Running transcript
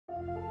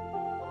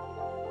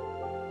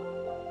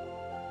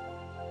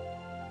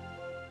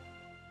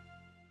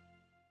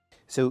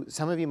So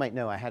some of you might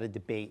know I had a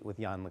debate with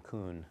Jan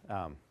LeCun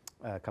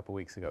a couple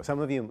weeks ago. Some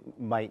of you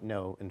might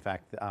know, in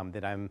fact,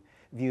 that I'm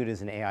viewed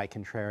as an AI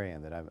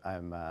contrarian, that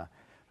I'm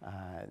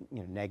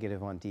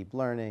negative on deep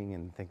learning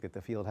and think that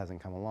the field hasn't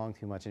come along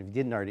too much. And if you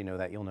didn't already know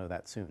that, you'll know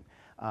that soon.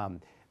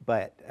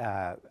 But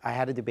I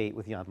had a debate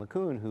with Jan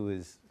LeCun, who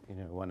is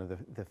one of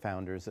the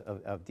founders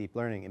of deep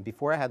learning. And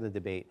before I had the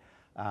debate,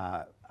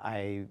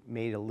 I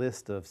made a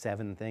list of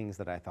 7 things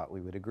that I thought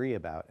we would agree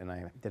about, and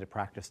I did a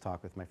practice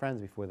talk with my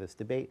friends before this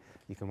debate.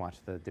 You can watch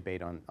the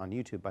debate on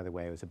YouTube, by the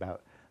way. It was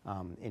about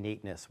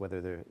innateness,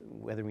 whether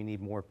we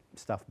need more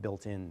stuff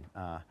built in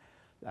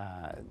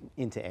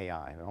into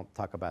AI. I'll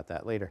talk about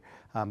that later.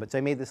 But so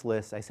I made this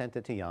list. I sent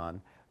it to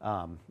Jan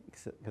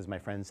because my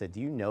friend said, "Do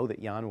you know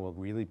that Jan will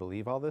really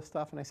believe all this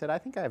stuff?" And I said, "I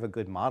think I have a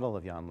good model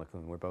of Jan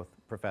LeCun. We're both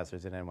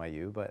professors at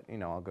NYU, but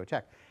I'll go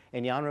check."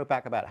 And Jan wrote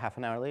back about half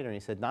an hour later, and he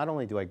said, "Not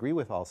only do I agree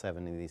with all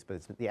 7 of these, but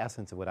it's the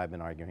essence of what I've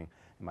been arguing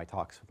in my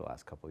talks for the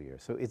last couple of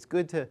years." So it's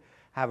good to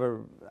have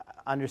a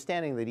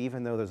understanding that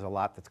even though there's a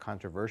lot that's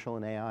controversial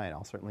in AI, and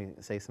I'll certainly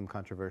say some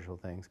controversial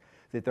things,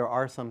 that there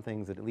are some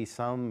things that at least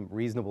some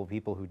reasonable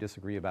people who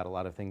disagree about a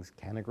lot of things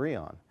can agree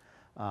on.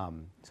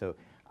 So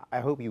I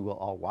hope you will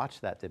all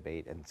watch that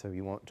debate, and so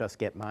you won't just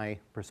get my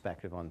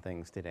perspective on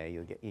things today,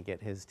 you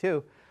get his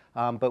too.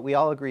 But we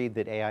all agreed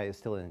that AI is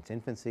still in its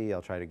infancy.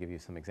 I'll try to give you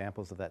some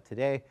examples of that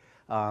today.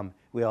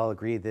 We all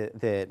agree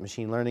that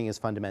machine learning is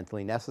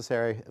fundamentally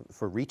necessary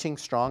for reaching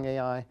strong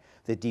AI,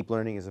 that deep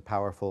learning is a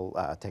powerful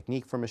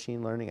technique for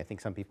machine learning. I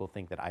think some people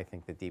think that I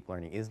think that deep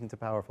learning isn't a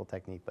powerful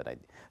technique, but I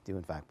do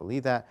in fact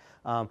believe that.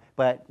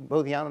 But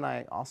both Jan and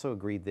I also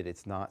agreed that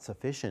it's not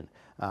sufficient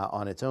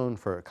on its own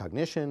for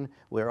cognition.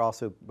 We're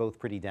also both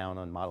pretty down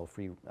on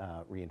model-free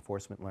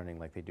reinforcement learning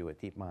like they do at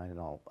DeepMind, and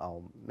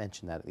I'll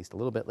mention that at least a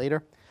little bit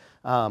later.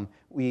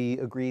 We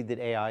agreed that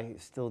AI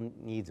still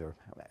needs, or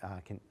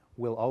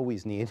will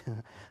always need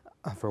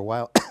for a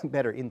while,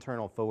 better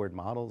internal forward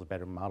models,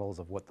 better models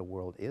of what the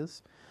world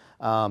is,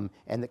 and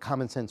that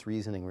common sense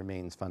reasoning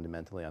remains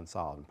fundamentally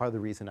unsolved. And part of the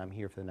reason I'm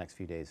here for the next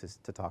few days is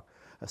to talk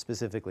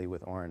specifically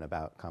with Oren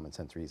about common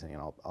sense reasoning,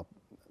 and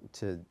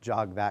to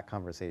jog that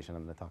conversation,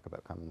 I'm going to talk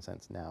about common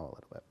sense now a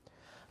little bit.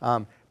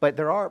 But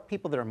there are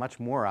people that are much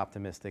more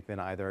optimistic than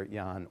either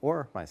Jan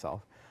or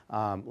myself,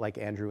 like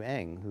Andrew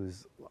Ng,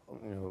 who's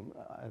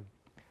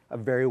a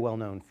very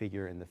well-known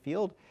figure in the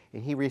field.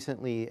 And he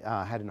recently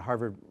had a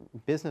Harvard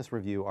Business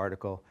Review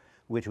article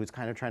which was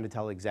kind of trying to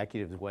tell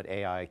executives what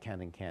AI can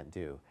and can't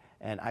do.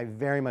 And I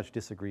very much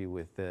disagree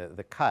with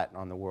the cut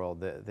on the world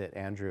that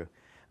Andrew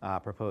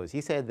proposed.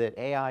 He said that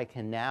AI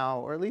can now,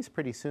 or at least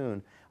pretty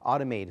soon,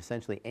 automate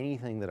essentially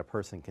anything that a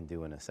person can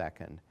do in a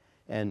second.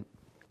 And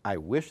I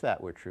wish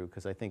that were true,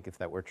 because I think if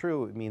that were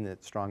true, it would mean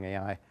that strong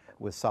AI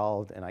was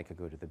solved and I could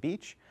go to the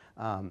beach.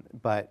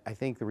 But I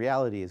think the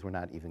reality is we're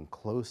not even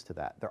close to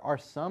that. There are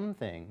some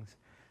things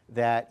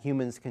that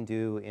humans can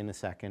do in a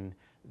second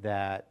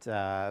that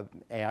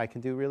AI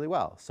can do really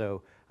well.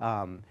 So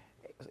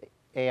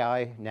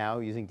AI now,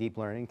 using deep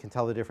learning, can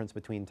tell the difference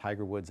between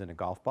Tiger Woods and a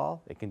golf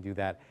ball. It can do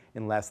that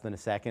in less than a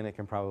second. It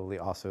can probably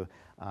also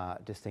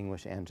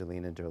distinguish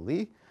Angelina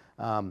Jolie.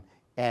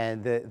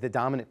 And the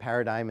dominant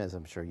paradigm, as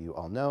I'm sure you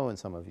all know, and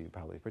some of you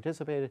probably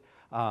participated,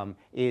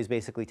 is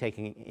basically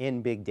taking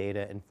in big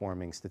data and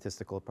forming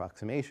statistical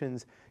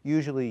approximations,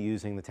 usually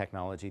using the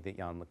technology that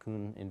Jan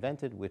LeCun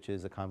invented, which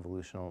is a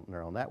convolutional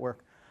neural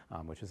network,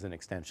 which is an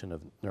extension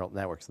of neural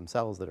networks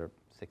themselves that are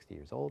 60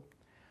 years old.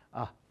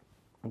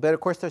 But of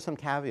course, there's some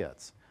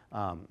caveats.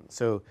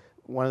 So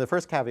one of the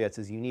first caveats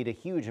is you need a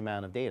huge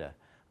amount of data,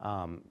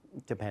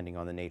 depending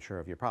on the nature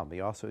of your problem.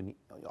 You also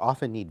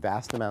often need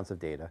vast amounts of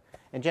data,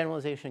 and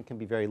generalization can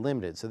be very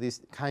limited. So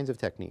these kinds of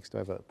techniques, do I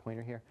have a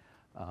pointer here?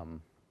 I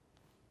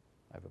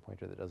have a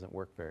pointer that doesn't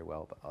work very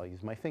well, but I'll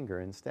use my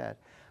finger instead.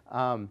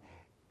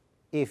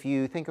 If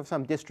you think of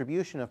some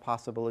distribution of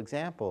possible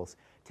examples,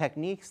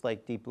 techniques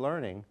like deep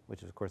learning,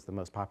 which is of course the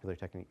most popular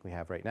technique we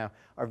have right now,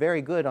 are very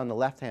good on the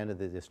left hand of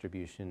the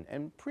distribution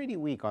and pretty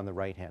weak on the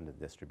right hand of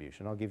the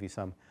distribution. I'll give you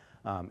some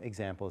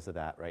examples of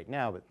that right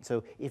now. But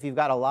so if you've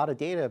got a lot of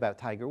data about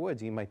Tiger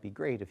Woods, you might be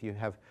great. If you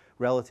have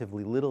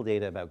relatively little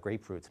data about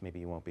grapefruits,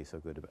 maybe you won't be so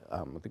good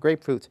about, with the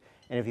grapefruits.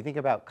 And if you think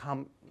about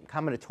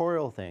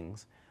combinatorial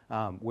things,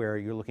 where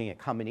you're looking at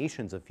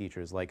combinations of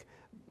features like,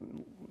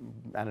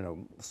 I don't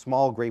know,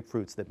 small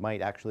grapefruits that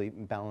might actually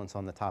balance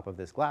on the top of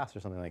this glass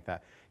or something like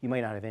that, you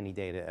might not have any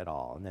data at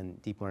all. And then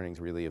deep learning is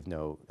really of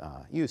no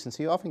use. And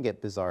so you often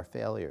get bizarre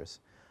failures.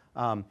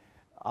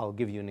 I'll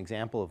give you an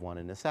example of one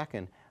in a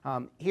second.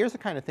 Here's the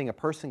kind of thing a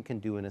person can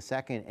do in a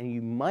second, and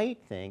you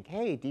might think,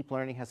 hey, deep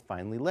learning has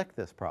finally licked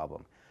this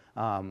problem.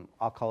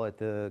 I'll call it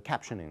the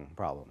captioning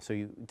problem. So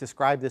you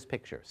describe this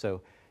picture.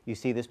 So you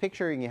see this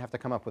picture, and you have to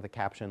come up with a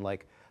caption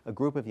like a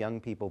group of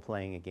young people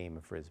playing a game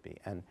of Frisbee.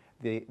 And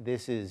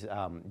this is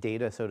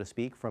data, so to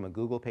speak, from a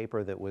Google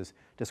paper that was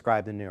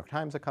described in the New York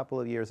Times a couple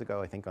of years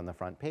ago, I think on the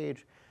front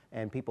page.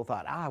 And people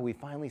thought, we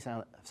finally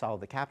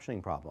solved the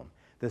captioning problem.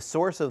 The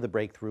source of the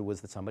breakthrough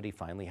was that somebody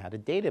finally had a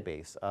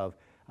database of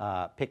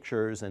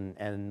pictures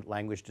and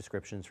language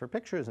descriptions for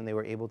pictures, and they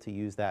were able to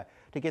use that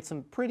to get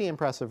some pretty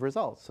impressive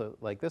results. So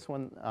like this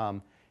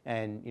one,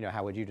 and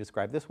how would you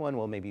describe this one?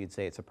 Well, maybe you'd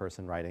say it's a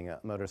person riding a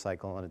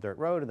motorcycle on a dirt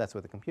road, and that's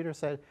what the computer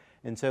said.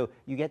 And so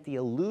you get the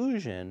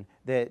illusion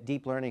that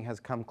deep learning has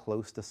come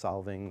close to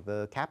solving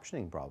the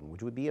captioning problem,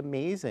 which would be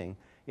amazing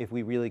if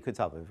we really could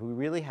solve it. If we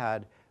really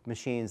had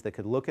machines that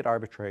could look at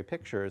arbitrary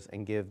pictures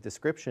and give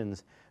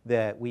descriptions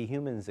that we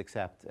humans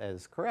accept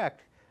as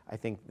correct, I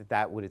think that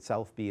that would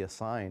itself be a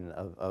sign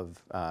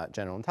of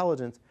general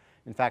intelligence.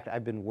 In fact,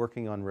 I've been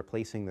working on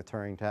replacing the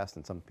Turing test,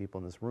 and some people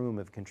in this room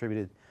have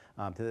contributed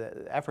to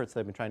the efforts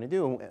that I've been trying to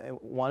do. And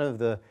one of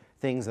the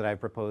things that I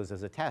proposed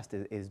as a test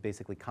is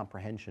basically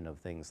comprehension of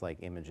things like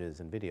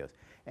images and videos.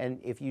 And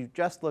if you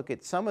just look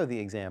at some of the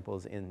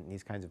examples in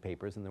these kinds of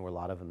papers, and there were a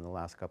lot of them in the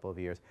last couple of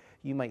years,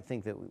 you might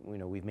think that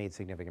we've made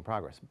significant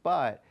progress.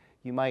 But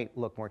you might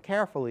look more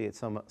carefully at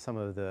some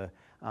of the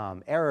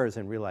errors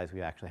and realize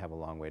we actually have a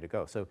long way to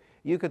go. So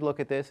you could look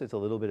at this, it's a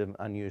little bit of an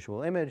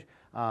unusual image.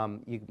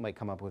 You might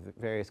come up with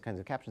various kinds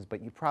of captions,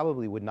 but you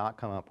probably would not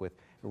come up with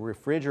a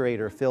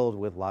refrigerator filled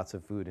with lots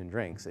of food and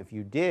drinks. If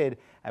you did,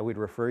 I would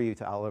refer you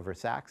to Oliver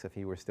Sacks, if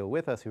he were still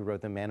with us, who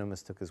wrote The Man Who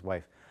Mistook His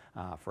Wife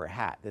for a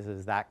Hat. This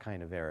is that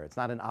kind of error. It's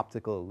not an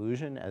optical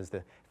illusion, as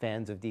the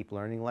fans of deep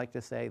learning like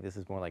to say. This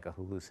is more like a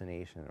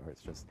hallucination, or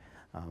it's just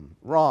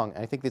wrong.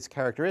 I think it's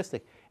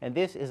characteristic, and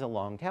this is a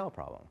long tail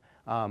problem.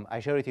 I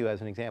showed it to you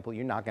as an example.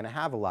 You're not going to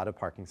have a lot of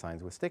parking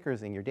signs with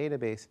stickers in your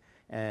database,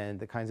 and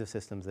the kinds of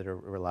systems that are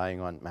relying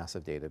on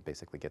massive data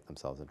basically get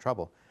themselves in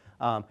trouble.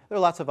 There are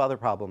lots of other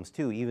problems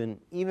too,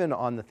 even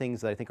on the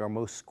things that I think are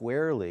most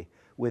squarely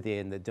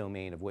within the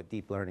domain of what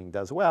deep learning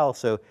does well.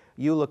 So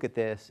you look at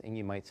this and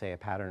you might say a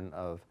pattern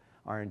of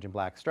orange and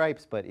black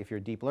stripes, but if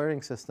your deep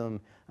learning system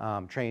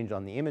trained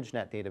on the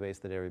ImageNet database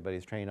that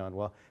everybody's trained on,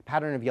 well,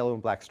 pattern of yellow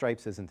and black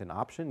stripes isn't an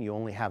option. You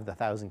only have the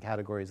 1,000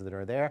 categories that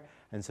are there,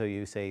 and so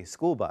you say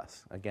school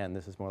bus. Again,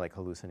 this is more like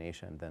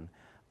hallucination than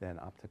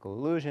optical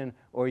illusion.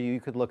 Or you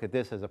could look at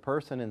this as a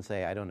person and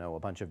say, I don't know, a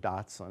bunch of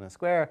dots on a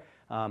square.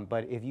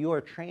 But if you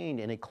are trained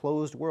in a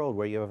closed world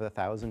where you have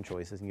 1,000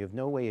 choices and you have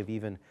no way of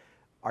even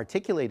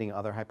articulating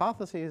other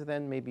hypotheses,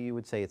 then maybe you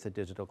would say it's a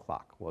digital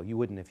clock. Well, you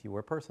wouldn't if you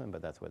were a person,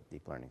 but that's what a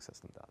deep learning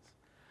system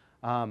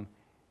does.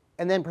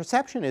 And then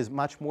perception is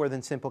much more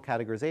than simple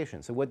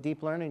categorization. So what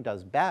deep learning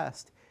does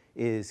best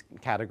is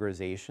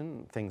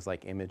categorization, things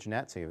like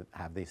ImageNet, so you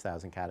have these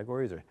 1,000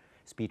 categories, or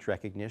speech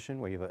recognition,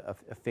 where you have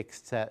a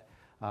fixed set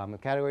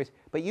of categories.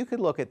 But you could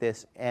look at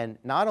this and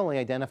not only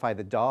identify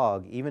the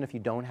dog, even if you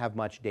don't have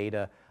much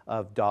data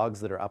of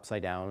dogs that are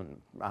upside down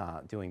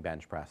doing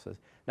bench presses.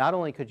 Not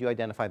only could you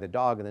identify the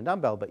dog and the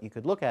dumbbell, but you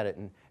could look at it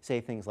and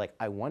say things like,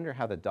 I wonder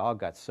how the dog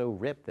got so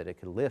ripped that it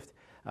could lift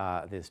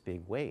this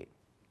big weight.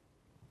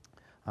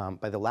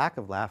 By the lack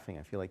of laughing,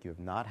 I feel like you have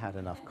not had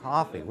enough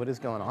coffee. What is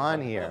going on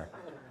here?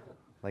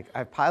 Like,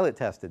 I pilot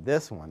tested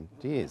this one.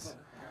 Jeez.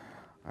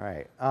 All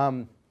right.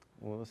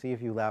 We'll see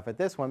if you laugh at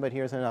this one, but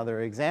here's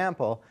another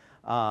example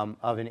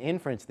of an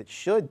inference that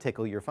should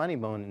tickle your funny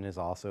bone and is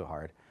also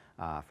hard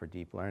for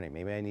deep learning.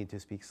 Maybe I need to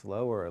speak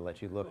slower or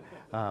let you look,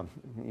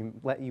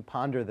 let you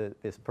ponder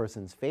this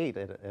person's fate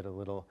at a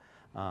little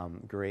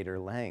greater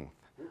length.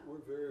 We're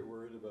very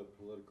worried about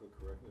political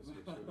correctness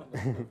here, so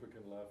I don't know if we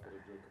can laugh at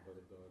a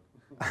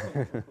joke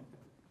about a dog.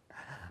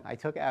 I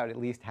took out at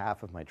least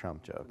half of my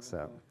Trump jokes,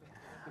 so.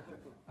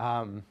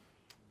 All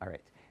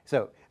right.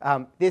 So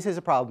this is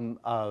a problem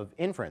of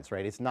inference,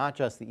 right? It's not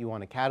just that you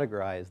want to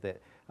categorize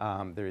that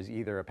there's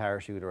either a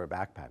parachute or a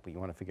backpack, but you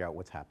want to figure out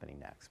what's happening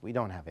next. We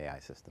don't have AI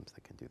systems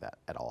that can do that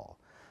at all.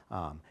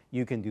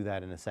 You can do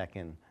that in a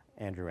second.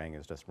 Andrew Ng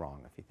is just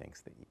wrong if he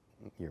thinks that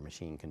your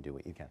machine can do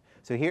what you can.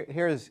 So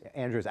here's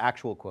Andrew's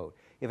actual quote.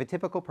 If a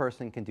typical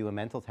person can do a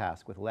mental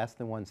task with less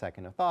than 1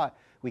 second of thought,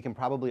 we can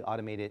probably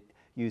automate it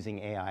using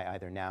AI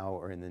either now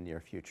or in the near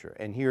future.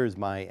 And here's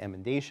my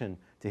emendation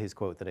to his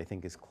quote that I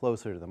think is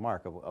closer to the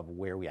mark of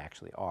where we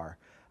actually are.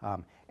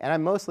 And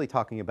I'm mostly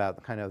talking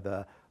about kind of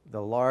the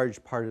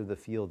large part of the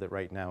field that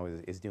right now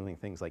is doing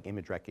things like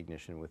image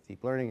recognition with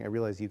deep learning. I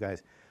realize you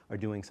guys are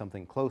doing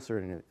something closer,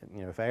 and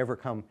if I ever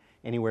come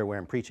anywhere where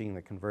I'm preaching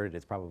the converted,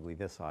 it's probably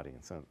this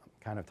audience. So I'm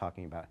kind of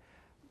talking about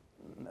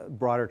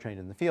broader trend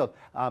in the field.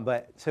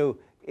 But so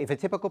if a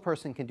typical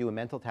person can do a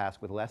mental task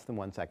with less than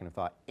 1 second of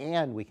thought,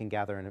 and we can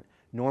gather an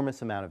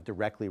enormous amount of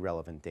directly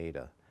relevant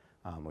data,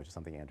 which is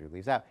something Andrew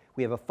leaves out,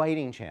 we have a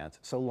fighting chance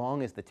so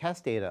long as the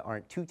test data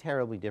aren't too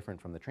terribly different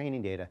from the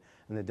training data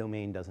and the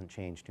domain doesn't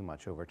change too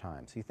much over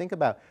time. So you think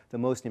about the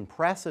most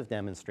impressive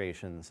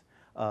demonstrations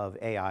of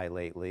AI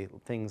lately,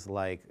 things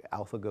like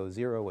AlphaGo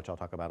 0, which I'll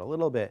talk about a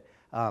little bit.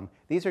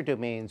 These are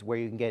domains where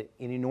you can get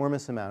an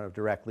enormous amount of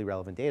directly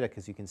relevant data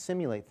because you can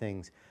simulate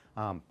things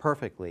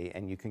perfectly,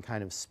 and you can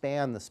kind of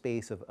span the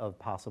space of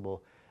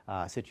possible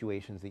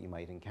situations that you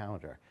might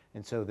encounter.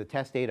 And so the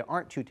test data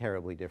aren't too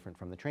terribly different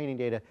from the training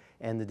data,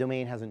 and the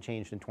domain hasn't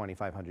changed in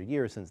 2,500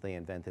 years since they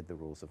invented the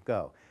rules of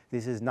Go.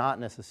 This is not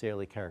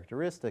necessarily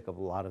characteristic of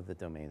a lot of the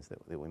domains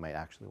that we might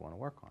actually want to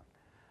work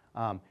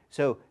on.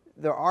 So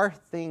There are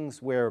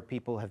things where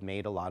people have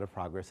made a lot of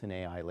progress in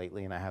AI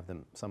lately, and I have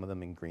some of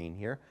them in green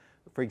here.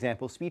 For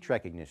example, speech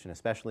recognition,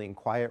 especially in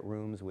quiet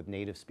rooms with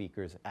native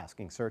speakers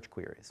asking search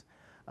queries.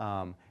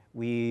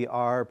 We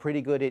are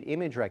pretty good at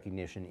image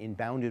recognition in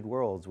bounded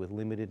worlds with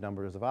limited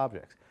numbers of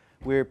objects.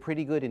 We're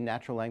pretty good in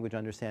natural language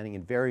understanding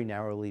in very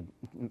narrowly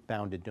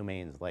bounded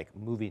domains like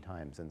movie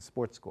times and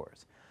sports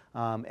scores.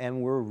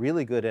 And we're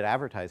really good at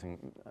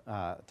advertising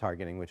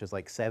targeting, which is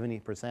like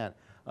 70%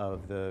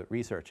 of the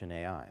research in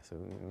AI. So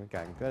we've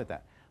gotten good at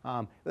that.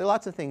 There are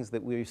lots of things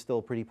that we're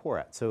still pretty poor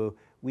at. So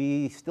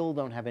we still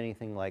don't have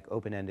anything like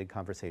open-ended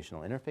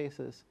conversational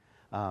interfaces.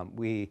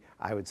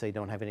 I would say,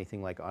 don't have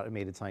anything like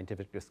automated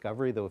scientific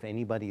discovery, though if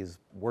anybody is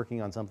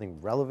working on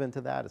something relevant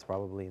to that, it's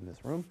probably in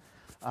this room.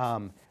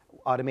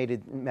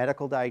 Automated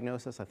medical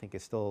diagnosis, I think,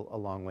 is still a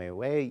long way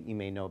away. You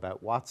may know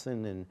about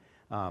Watson,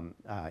 and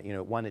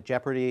it won at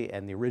Jeopardy,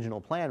 and the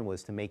original plan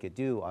was to make it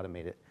do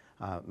automated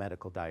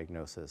medical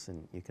diagnosis.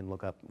 And you can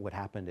look up what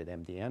happened at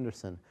MD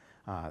Anderson,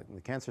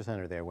 the cancer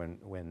center there,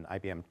 when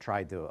IBM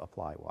tried to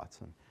apply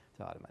Watson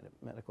to automated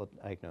medical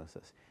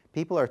diagnosis.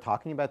 People are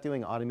talking about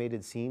doing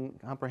automated scene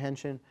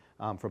comprehension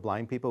for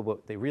blind people.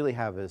 What they really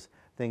have is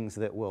things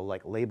that will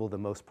like label the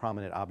most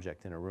prominent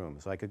object in a room.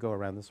 So I could go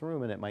around this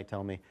room and it might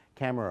tell me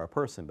camera or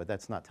person, but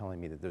that's not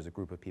telling me that there's a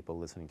group of people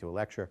listening to a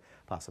lecture,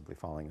 possibly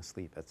falling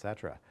asleep,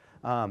 etc.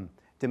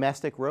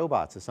 Domestic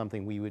robots is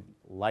something we would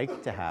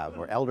like to have,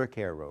 or elder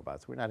care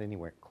robots. We're not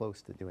anywhere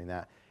close to doing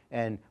that.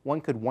 And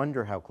one could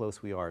wonder how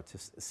close we are to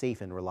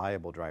safe and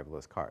reliable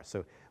driverless cars.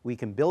 So we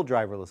can build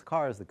driverless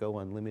cars that go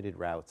on limited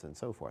routes and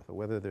so forth, but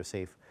whether they're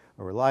safe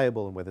or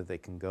reliable and whether they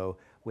can go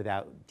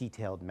without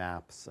detailed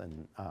maps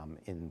and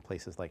in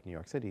places like New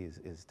York City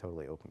is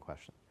totally open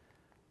question.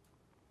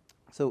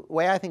 So the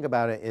way I think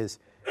about it is,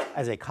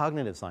 as a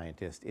cognitive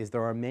scientist, is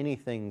there are many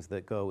things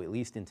that go at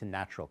least into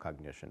natural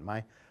cognition.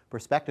 My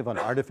perspective on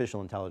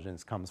artificial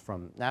intelligence comes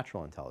from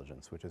natural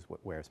intelligence, which is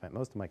where I spent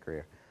most of my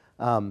career.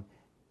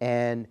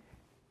 And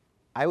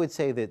I would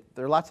say that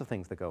there are lots of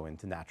things that go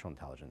into natural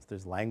intelligence.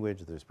 There's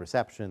language, there's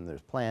perception,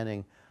 there's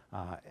planning,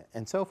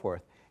 and so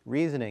forth,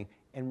 reasoning.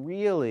 And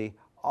really,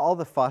 all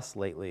the fuss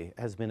lately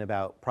has been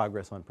about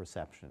progress on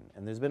perception.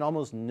 And there's been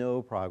almost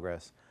no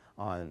progress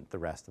on the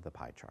rest of the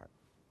pie chart.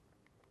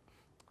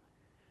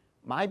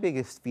 My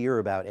biggest fear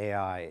about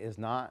AI is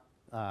not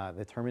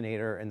the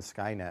Terminator and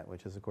Skynet,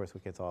 which is, of course,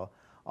 what gets all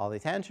the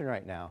attention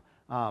right now,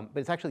 but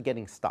it's actually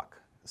getting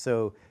stuck.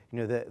 So,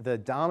 the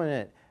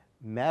dominant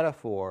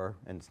metaphor,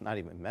 and it's not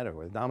even a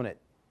metaphor, the dominant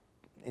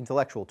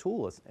intellectual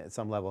tool at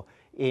some level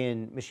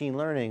in machine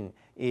learning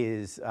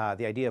is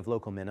the idea of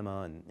local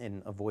minima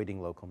and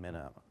avoiding local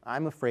minima.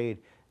 I'm afraid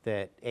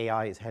that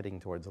AI is heading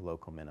towards a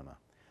local minima.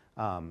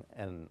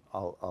 And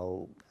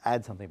I'll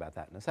add something about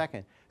that in a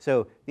second.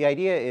 So the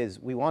idea is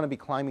we want to be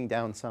climbing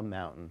down some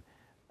mountain,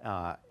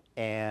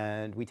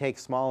 and we take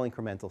small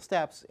incremental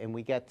steps, and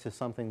we get to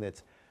something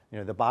that's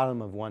the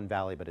bottom of one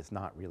valley, but it's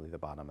not really the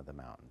bottom of the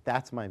mountain.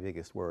 That's my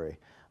biggest worry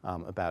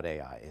about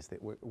AI, is that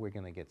we're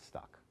going to get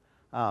stuck,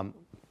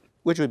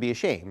 which would be a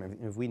shame.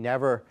 If we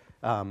never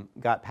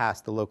got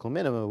past the local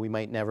minimum, we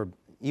might never,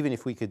 even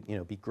if we could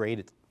be great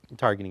at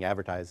targeting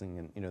advertising,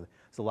 and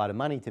there's a lot of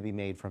money to be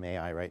made from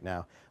AI right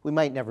now, we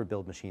might never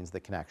build machines that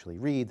can actually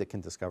read, that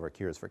can discover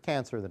cures for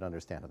cancer, that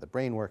understand how the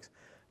brain works,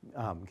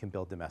 can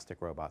build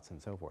domestic robots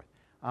and so forth.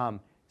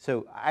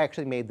 So I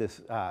actually made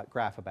this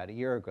graph about a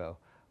year ago,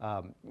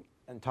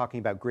 and talking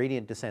about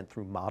gradient descent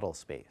through model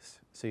space.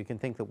 So you can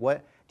think that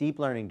what deep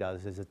learning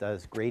does is it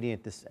does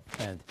gradient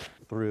descent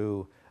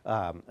through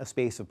a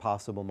space of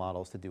possible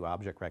models to do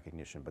object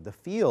recognition. But the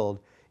field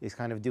is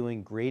kind of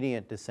doing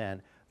gradient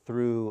descent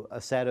through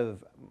a set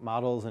of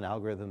models and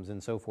algorithms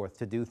and so forth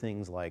to do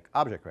things like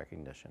object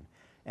recognition.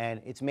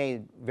 And it's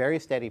made very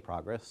steady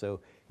progress. So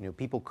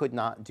people could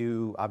not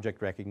do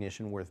object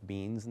recognition worth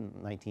beans in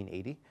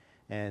 1980.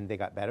 And they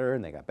got better,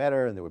 and they got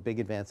better, and there were big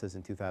advances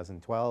in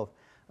 2012.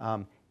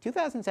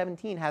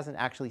 2017 hasn't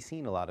actually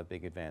seen a lot of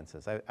big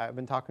advances. I've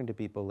been talking to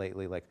people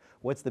lately, like,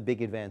 what's the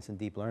big advance in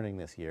deep learning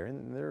this year?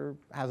 And there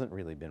hasn't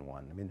really been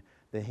one. I mean,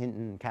 the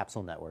Hinton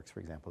capsule networks, for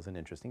example, is an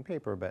interesting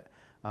paper, but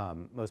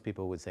most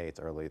people would say it's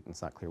early.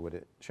 It's not clear what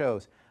it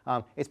shows.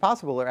 It's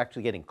possible they're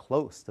actually getting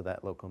close to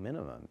that local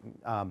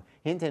minimum.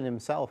 Hinton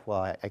himself,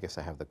 well, I guess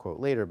I have the quote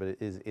later, but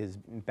is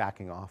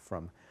backing off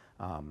from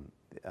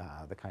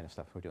the kind of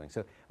stuff we're doing.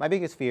 So my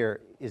biggest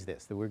fear is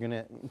this, that we're going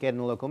to get in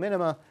a local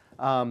minima.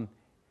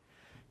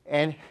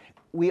 And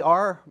we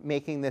are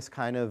making this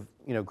kind of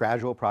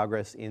gradual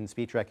progress in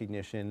speech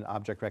recognition,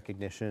 object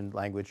recognition,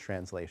 language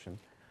translation.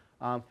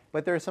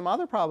 But there are some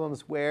other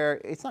problems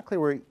where it's not clear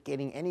we're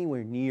getting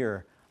anywhere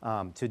near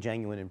to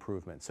genuine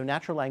improvement. So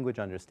natural language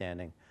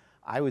understanding,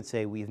 I would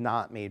say we've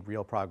not made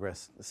real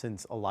progress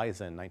since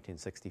ELIZA in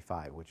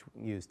 1965, which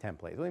used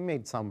templates. We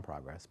made some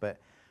progress, but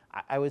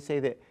I would say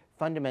that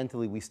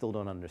fundamentally we still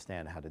don't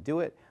understand how to do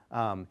it.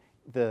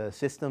 The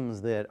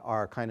systems that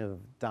are kind of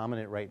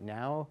dominant right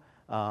now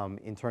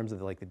in terms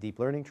of like the deep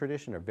learning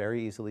tradition are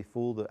very easily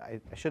fooled. I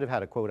should have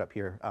had a quote up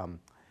here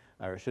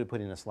or I should have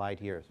put in a slide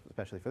here,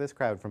 especially for this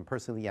crowd, from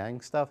Percy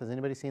Yang stuff. Has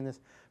anybody seen this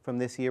from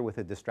this year with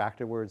a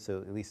distractor word? So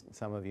at least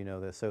some of you know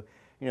this. So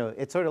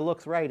it sort of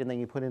looks right, and then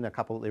you put in a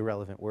couple of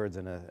irrelevant words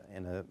in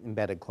a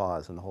embedded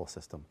clause, and the whole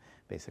system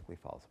basically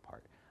falls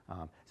apart.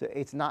 So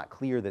it's not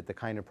clear that the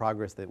kind of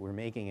progress that we're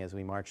making as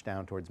we march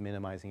down towards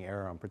minimizing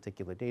error on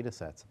particular data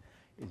sets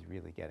is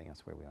really getting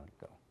us where we want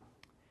to go.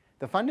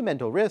 The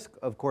fundamental risk,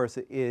 of course,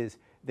 is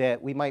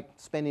that we might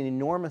spend an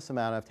enormous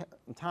amount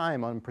of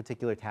time on a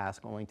particular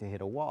task only to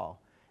hit a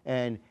wall.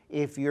 And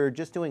if you're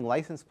just doing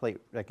license plate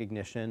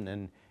recognition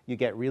and you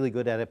get really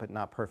good at it but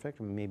not perfect,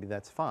 maybe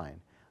that's fine.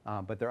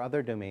 But there are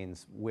other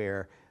domains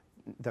where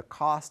the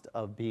cost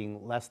of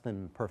being less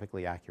than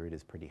perfectly accurate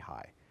is pretty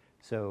high.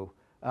 So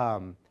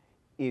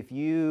if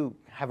you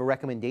have a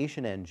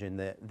recommendation engine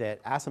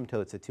that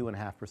asymptotes at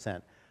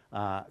 2.5%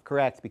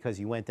 correct because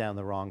you went down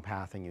the wrong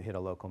path and you hit a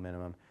local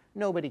minimum,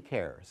 nobody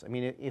cares. I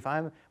mean, if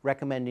I'm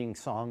recommending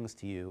songs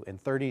to you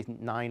and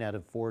 39 out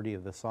of 40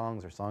 of the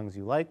songs are songs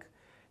you like,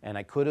 and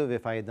I could have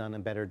if I had done a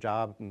better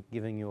job in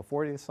giving you a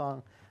 40th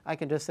song, I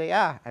can just say,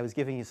 I was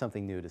giving you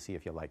something new to see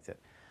if you liked it.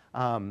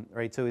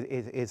 Right, so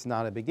it's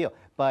not a big deal.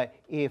 But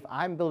if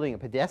I'm building a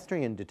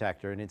pedestrian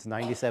detector and it's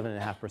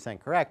 97.5%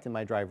 correct in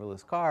my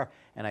driverless car,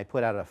 and I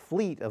put out a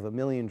fleet of 1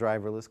 million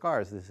driverless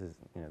cars, this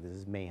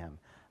is mayhem.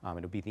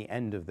 It'll be the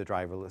end of the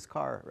driverless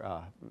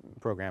car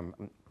program.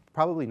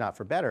 Probably not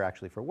for better,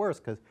 actually for worse,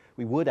 because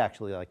we would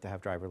actually like to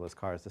have driverless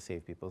cars to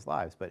save people's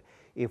lives. But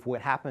if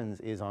what happens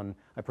is on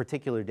a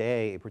particular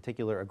day, a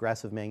particular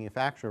aggressive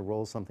manufacturer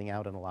rolls something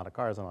out in a lot of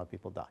cars and a lot of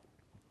people die,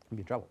 we'd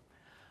be in trouble.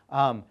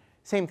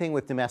 Same thing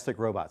with domestic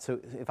robots.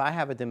 So if I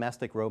have a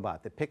domestic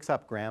robot that picks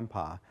up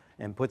grandpa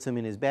and puts him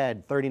in his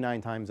bed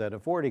 39 times out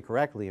of 40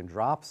 correctly and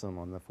drops him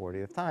on the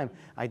 40th time,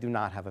 I do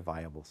not have a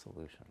viable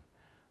solution.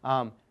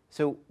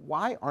 So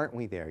why aren't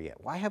we there yet?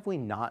 Why have we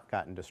not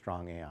gotten to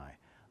strong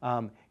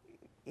AI?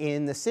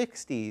 In the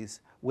 60s,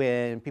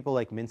 when people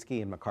like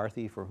Minsky and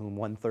McCarthy, for whom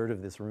 1/3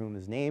 of this room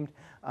is named,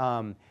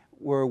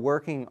 were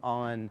working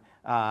on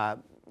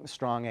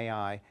strong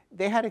AI,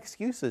 they had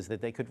excuses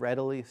that they could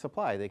readily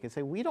supply. They could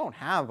say, we don't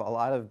have a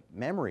lot of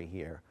memory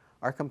here.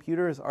 Our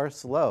computers are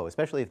slow,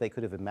 especially if they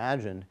could have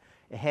imagined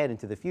ahead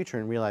into the future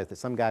and realized that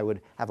some guy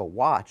would have a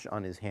watch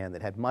on his hand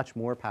that had much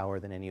more power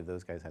than any of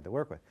those guys had to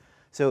work with.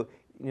 So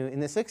in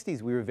the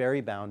 60s, we were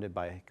very bounded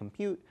by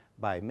compute,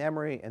 by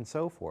memory, and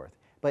so forth.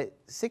 But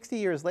 60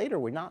 years later,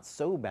 we're not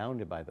so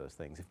bounded by those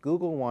things. If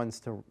Google wants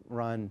to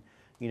run,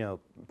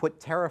 put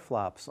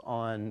teraflops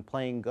on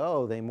playing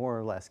Go, they more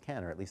or less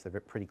can, or at least they're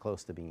pretty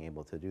close to being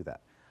able to do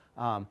that.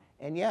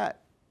 And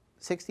yet,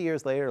 60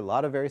 years later, a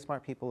lot of very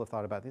smart people have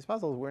thought about these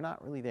puzzles. We're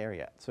not really there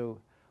yet.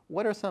 So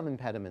what are some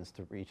impediments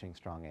to reaching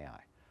strong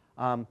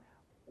AI?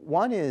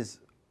 One is,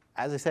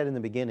 as I said in the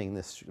beginning,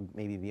 this should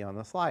maybe be on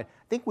the slide,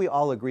 I think we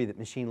all agree that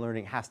machine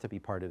learning has to be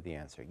part of the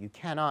answer. You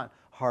cannot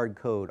hard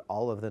code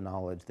all of the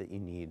knowledge that you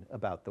need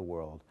about the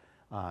world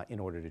in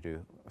order to do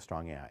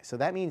strong AI. So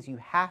that means you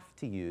have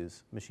to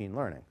use machine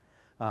learning.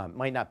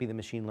 Might not be the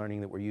machine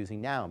learning that we're using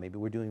now. Maybe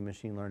we're doing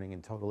machine learning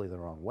in totally the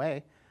wrong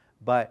way.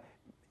 But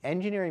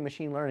engineering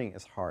machine learning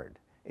is hard.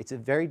 It's a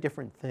very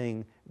different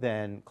thing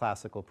than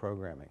classical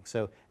programming.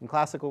 So in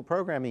classical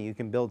programming, you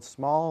can build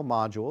small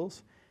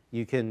modules.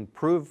 You can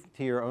prove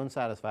to your own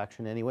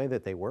satisfaction anyway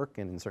that they work,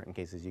 and in certain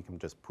cases you can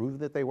just prove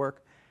that they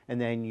work,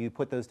 and then you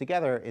put those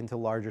together into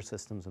larger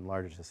systems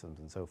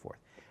and so forth.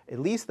 At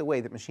least the way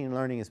that machine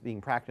learning is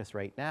being practiced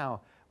right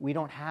now, we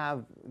don't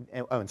have,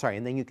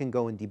 and then you can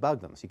go and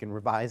debug them. So you can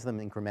revise them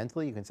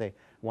incrementally. You can say, I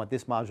want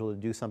this module to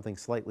do something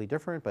slightly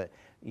different, but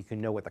you can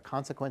know what the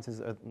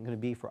consequences are going to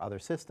be for other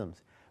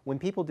systems. When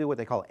people do what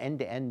they call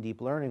end-to-end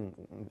deep learning,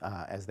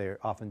 as they're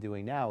often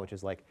doing now, which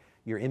is like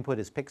your input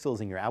is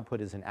pixels and your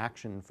output is an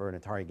action for an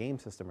Atari game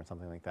system or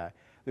something like that,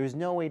 there's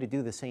no way to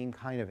do the same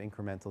kind of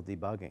incremental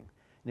debugging.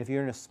 And if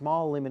you're in a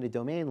small limited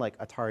domain like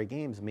Atari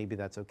games, maybe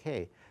that's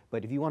okay.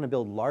 But if you want to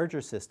build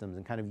larger systems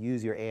and kind of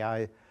use your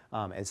AI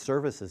as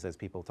services, as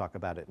people talk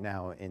about it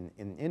now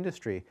in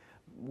industry,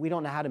 we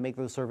don't know how to make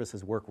those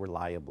services work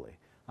reliably.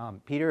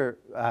 Peter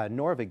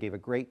Norvig gave a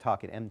great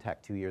talk at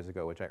MTech 2 years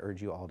ago, which I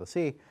urge you all to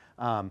see,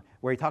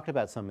 where he talked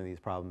about some of these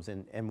problems.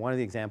 And one of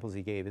the examples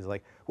he gave is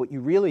like, what you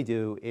really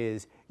do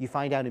is you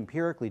find out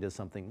empirically does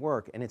something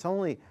work, and it's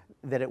only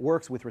that it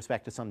works with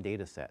respect to some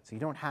data set. So you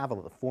don't have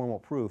a formal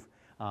proof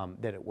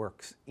that it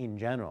works in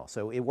general.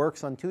 So it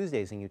works on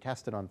Tuesdays and you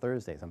test it on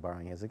Thursdays. I'm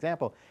borrowing his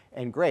example.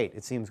 And great,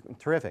 it seems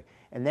terrific.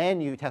 And then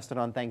you test it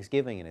on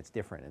Thanksgiving and it's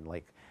different. And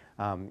like,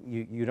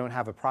 you don't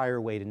have a prior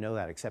way to know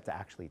that except to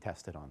actually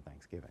test it on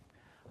Thanksgiving.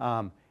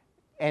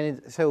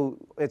 So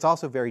it's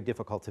also very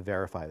difficult to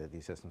verify that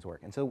these systems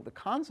work. And so the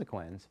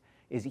consequence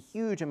is a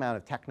huge amount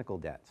of technical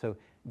debt. So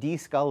Dee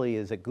Scully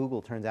is at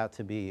Google, turns out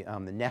to be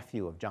the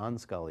nephew of John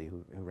Scully,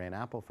 who ran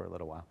Apple for a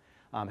little while.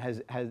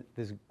 Has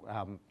this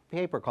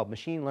paper called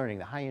Machine Learning,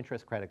 the High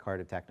Interest Credit Card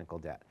of Technical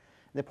Debt.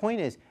 The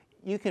point is,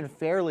 you can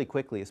fairly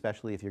quickly,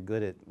 especially if you're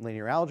good at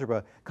linear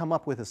algebra, come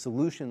up with a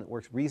solution that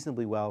works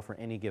reasonably well for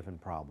any given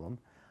problem,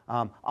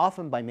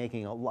 often by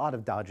making a lot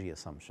of dodgy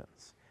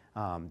assumptions.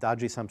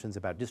 dodgy assumptions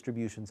about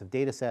distributions of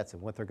data sets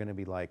and what they're going to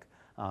be like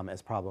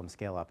as problems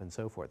scale up and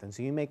so forth. And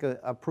so you make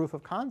a proof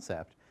of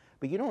concept,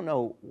 but you don't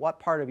know what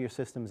part of your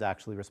system is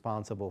actually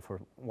responsible for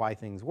why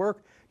things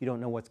work. You don't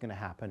know what's going to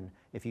happen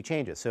if you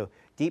change it. So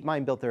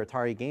DeepMind built their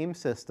Atari game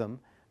system,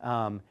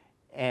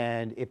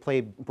 and it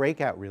played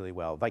Breakout really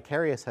well.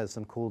 Vicarious has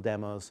some cool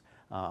demos.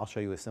 I'll show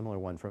you a similar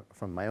one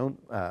from my own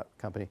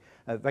company.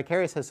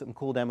 Vicarious has some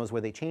cool demos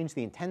where they change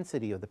the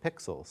intensity of the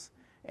pixels,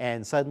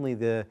 and suddenly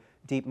the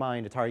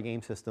DeepMind Atari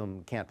game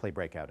system can't play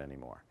Breakout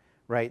anymore,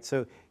 right?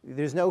 So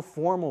there's no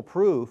formal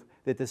proof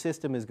that the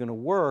system is going to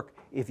work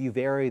if you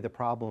vary the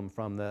problem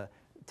from the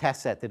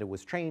test set that it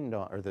was trained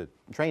on, or the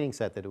training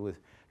set that it was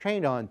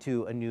trained on,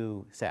 to a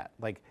new set.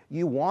 Like,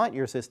 you want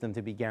your system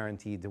to be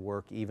guaranteed to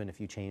work even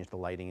if you change the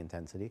lighting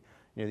intensity.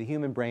 You know, the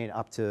human brain,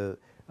 up to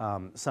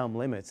some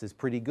limits, is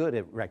pretty good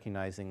at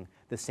recognizing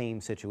the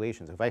same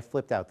situations. If I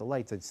flipped out the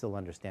lights, I'd still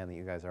understand that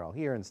you guys are all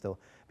here and still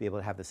be able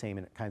to have the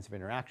same kinds of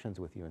interactions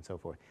with you and so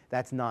forth.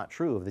 That's not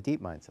true of the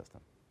DeepMind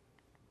system.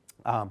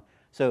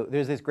 So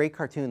there's this great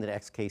cartoon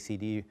that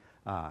XKCD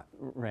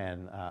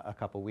ran a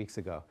couple weeks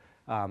ago.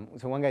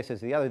 So one guy says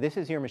to the other, this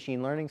is your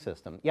machine learning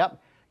system.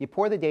 Yep, you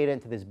pour the data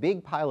into this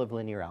big pile of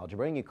linear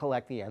algebra and you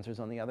collect the answers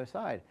on the other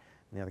side.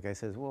 And the other guy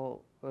says,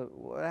 well,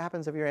 what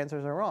happens if your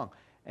answers are wrong?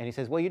 And he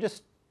says, well, you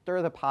just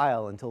stir the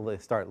pile until they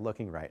start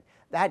looking right.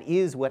 That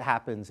is what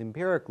happens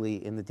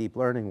empirically in the deep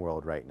learning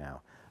world right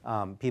now.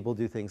 People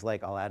do things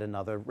like, I'll add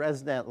another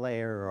ResNet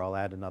layer, or I'll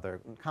add another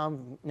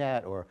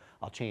ConvNet, or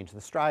I'll change the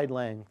stride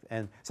length.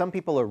 And some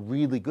people are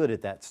really good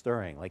at that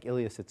stirring, like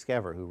Ilya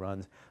Sutskever, who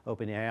runs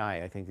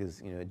OpenAI, I think is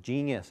a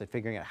genius at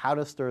figuring out how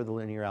to stir the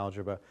linear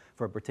algebra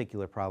for a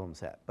particular problem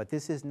set. But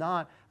this is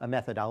not a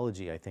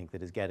methodology, I think,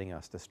 that is getting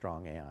us to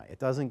strong AI. It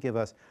doesn't give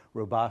us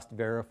robust,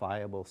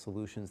 verifiable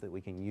solutions that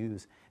we can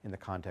use in the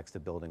context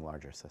of building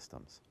larger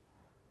systems.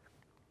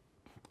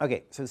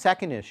 Okay, so the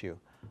second issue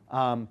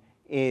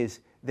is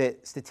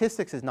that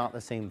statistics is not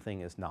the same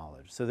thing as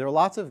knowledge. So there are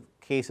lots of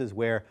cases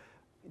where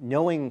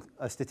knowing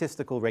a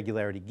statistical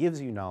regularity gives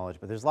you knowledge,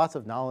 but there's lots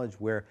of knowledge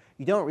where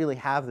you don't really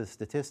have the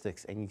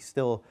statistics and you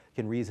still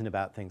can reason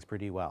about things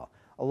pretty well.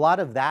 A lot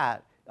of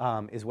that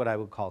is what I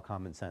would call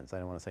common sense. I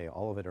don't want to say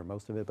all of it or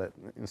most of it, but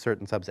in a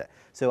certain subset.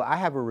 So I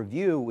have a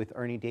review with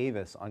Ernie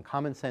Davis on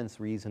common sense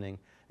reasoning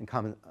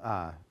and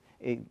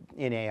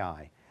in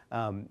AI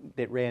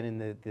that ran in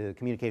the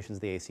communications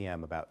of the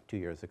ACM about 2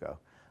 years ago.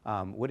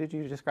 What did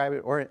you describe it?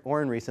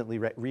 Oren recently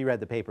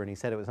reread the paper, and he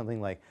said it was something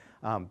like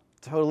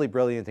totally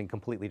brilliant and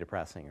completely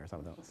depressing, or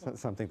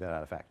something to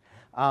that effect,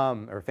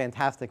 or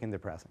fantastic and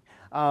depressing.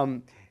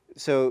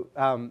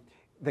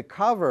 The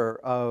cover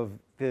of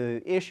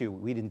the issue,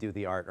 we didn't do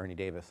the art, Ernie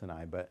Davis and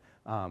I, but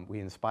we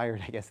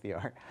inspired, I guess, the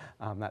art.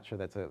 I'm not sure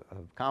that's a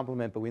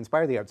compliment, but we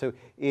inspired the art. So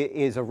it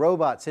is a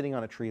robot sitting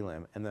on a tree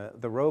limb, and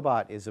the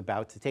robot is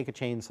about to take a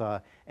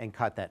chainsaw and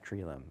cut that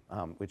tree limb,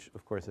 which,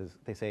 of course, as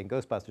they say in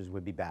Ghostbusters,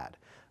 would be bad.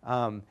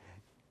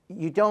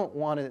 You don't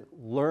want to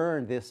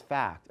learn this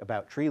fact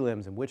about tree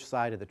limbs and which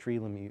side of the tree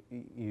limb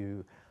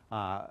you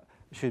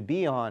should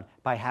be on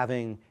by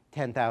having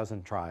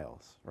 10,000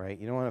 trials, right?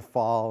 You don't want to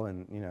fall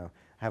and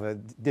have a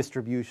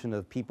distribution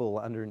of people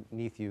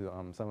underneath you,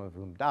 some of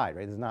whom died,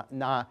 right? It's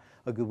not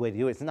a good way to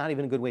do it. It's not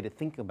even a good way to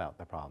think about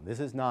the problem. This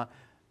is not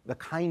the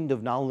kind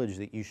of knowledge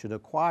that you should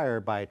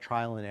acquire by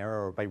trial and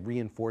error, or by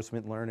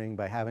reinforcement learning,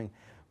 by having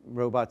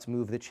robots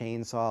move the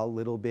chainsaw a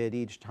little bit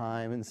each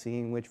time and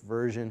seeing which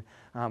version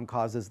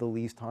causes the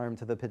least harm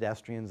to the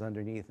pedestrians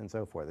underneath and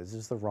so forth. This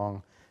is the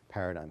wrong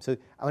paradigm. So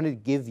I wanted to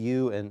give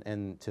you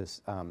and to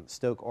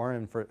stoke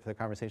Oren for the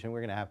conversation we're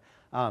going to have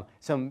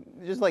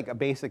just like a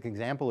basic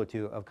example or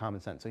two of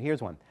common sense. So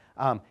here's one.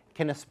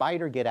 Can a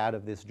spider get out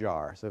of this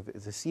jar? So if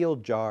it's a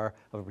sealed jar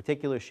of a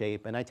particular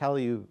shape, and I tell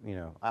you,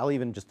 I'll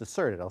even just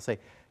assert it. I'll say,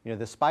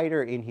 the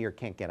spider in here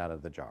can't get out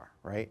of the jar,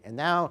 right? And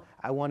now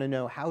I want to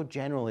know, how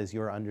general is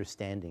your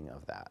understanding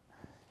of that?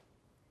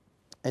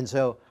 And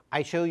so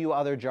I show you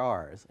other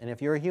jars, and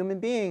if you're a human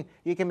being,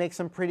 you can make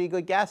some pretty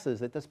good guesses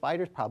that the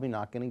spider's probably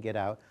not going to get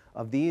out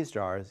of these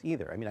jars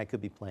either. I mean, I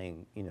could be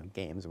playing,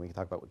 games, and we can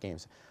talk about what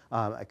games.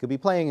 I could be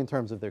playing in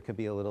terms of there could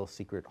be a little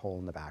secret hole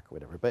in the back or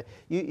whatever. But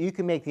you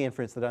can make the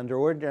inference that under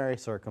ordinary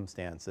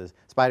circumstances,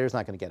 spider's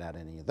not going to get out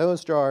of any of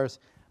those jars.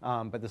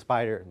 But the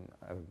spider,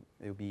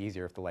 it would be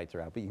easier if the lights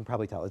are out, but you can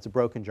probably tell it's a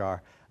broken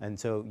jar. And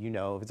so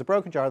if it's a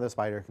broken jar, the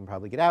spider can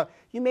probably get out.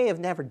 You may have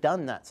never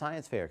done that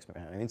science fair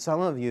experiment. I mean, some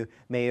of you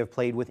may have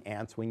played with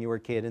ants when you were a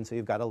kid, and so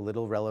you've got a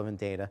little relevant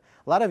data.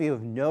 A lot of you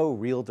have no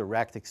real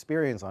direct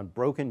experience on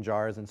broken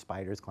jars and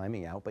spiders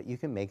climbing out, but you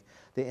can make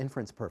the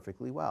inference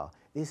perfectly well.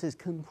 This is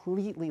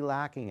completely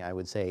lacking, I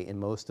would say, in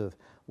most of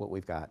what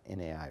we've got in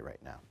AI right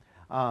now.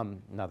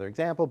 Another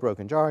example,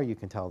 broken jar, you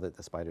can tell that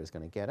the spider is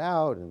going to get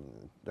out, and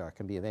the jar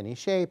can be of any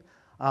shape.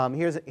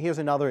 Here's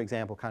another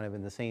example kind of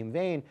in the same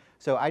vein.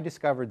 So I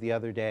discovered the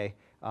other day,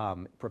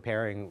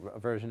 preparing a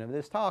version of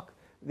this talk,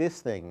 this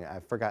thing.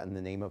 I've forgotten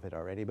the name of it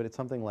already, but it's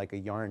something like a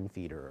yarn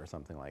feeder or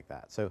something like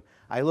that. So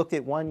I looked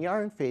at one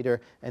yarn feeder,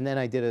 and then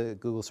I did a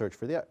Google search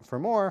for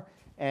more,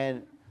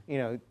 and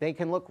they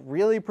can look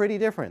really pretty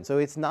different. So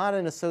it's not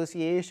an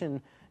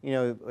association,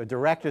 a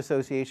direct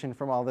association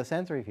from all the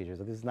sensory features.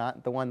 This is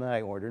not the one that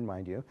I ordered,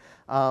 mind you.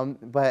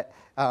 But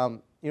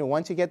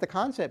once you get the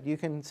concept, you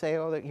can say,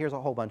 oh, here's a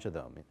whole bunch of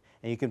them.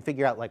 And you can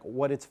figure out like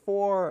what it's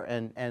for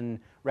and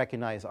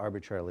recognize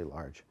arbitrarily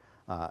large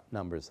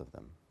numbers of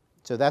them.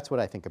 So that's what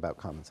I think about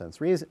common sense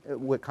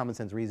what common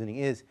sense reasoning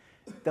is.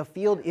 The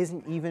field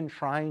isn't even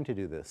trying to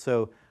do this.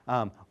 So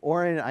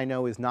Oren, I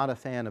know, is not a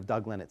fan of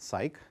Doug Lennett's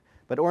psych.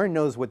 But Oren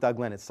knows what Doug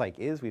Lennett's psych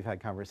is. We've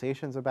had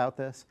conversations about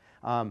this.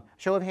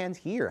 Show of hands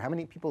here. How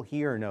many people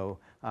here know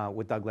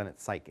what Doug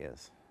Lennett's psych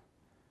is?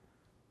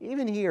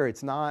 Even here,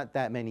 it's not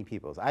that many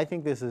people. So I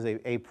think this is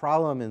a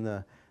problem in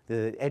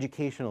the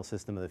educational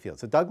system of the field.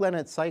 So Doug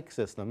Lennett's psych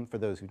system, for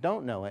those who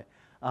don't know it,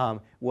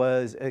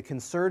 was a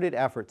concerted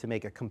effort to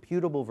make a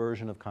computable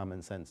version of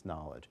common sense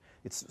knowledge.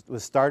 It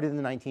was started in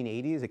the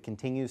 1980s. It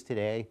continues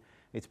today.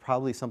 It's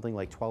probably something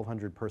like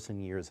 1,200 person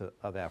years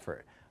of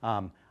effort.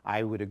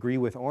 I would agree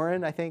with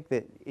Oren, I think,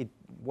 that it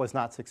was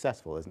not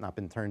successful. It has not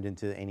been turned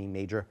into any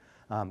major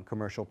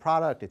commercial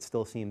product. It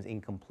still seems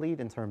incomplete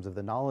in terms of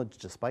the knowledge,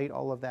 despite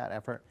all of that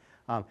effort.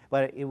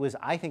 But it was,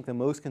 I think, the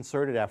most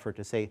concerted effort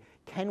to say,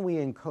 can we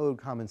encode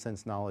common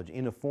sense knowledge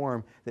in a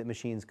form that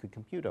machines could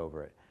compute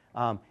over it?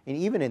 And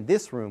even in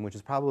this room, which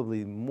is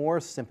probably more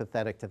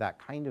sympathetic to that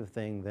kind of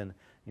thing than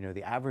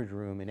the average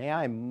room in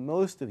AI,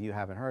 most of you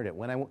haven't heard it.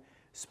 When I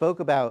spoke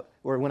about,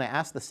 or when I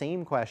asked the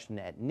same question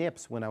at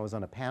NIPS when I was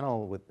on a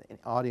panel with an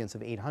audience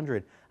of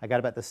 800, I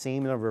got about the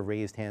same number of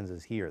raised hands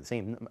as here, the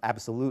same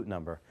absolute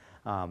number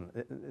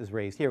is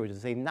raised here, which is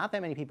to say not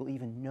that many people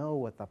even know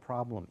what the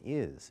problem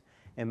is.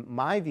 And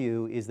my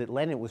view is that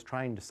Lennett was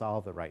trying to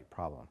solve the right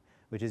problem,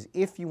 which is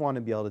if you want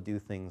to be able to do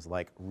things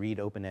like read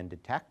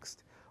open-ended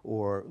text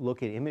or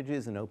look at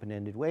images in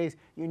open-ended ways,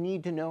 you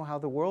need to know how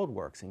the world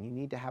works, and you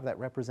need to have that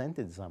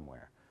represented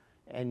somewhere.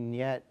 And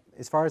yet,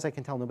 as far as I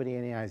can tell, nobody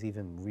in AI is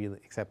even really,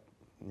 except,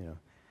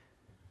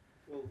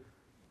 Well,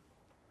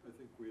 I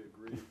think we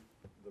agree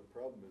the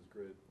problem is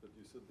great, but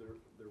you said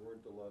there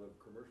weren't a lot of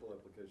commercial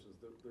applications.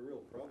 The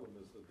real problem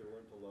is that there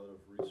weren't a lot of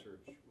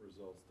research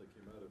results that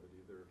came out of it,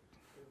 either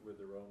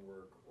with their own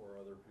work or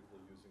other people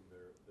using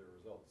their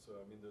results. So,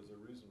 I mean, there's a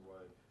reason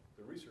why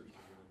the research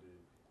community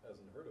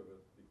hasn't heard of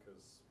it,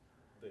 because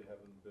they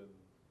haven't been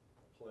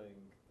playing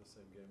the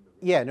same game that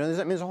we yeah, no,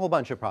 there's a whole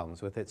bunch of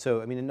problems with it.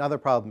 So, I mean, another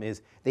problem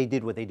is they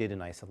did what they did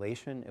in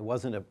isolation. It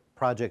wasn't a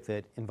project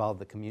that involved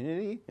the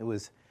community. It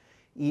was,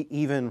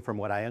 even from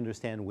what I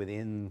understand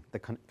within the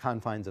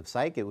confines of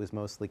psych, it was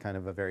mostly kind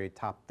of a very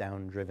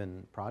top-down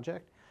driven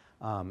project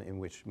in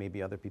which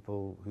maybe other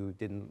people who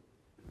didn't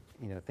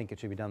think it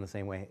should be done the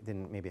same way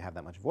didn't maybe have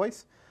that much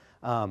voice.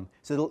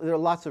 So there are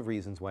lots of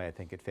reasons why I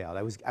think it failed.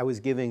 I was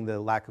giving the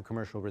lack of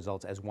commercial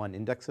results as one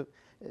index of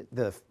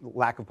the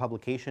lack of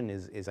publication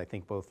is I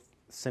think both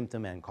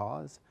symptom and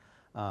cause.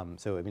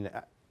 So I mean,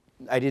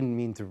 I didn't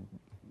mean to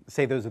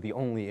say those are the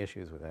only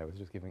issues with it. I was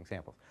just giving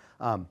examples.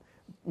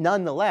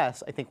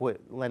 Nonetheless, I think what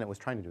Lennett was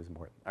trying to do is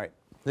important. All right,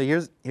 so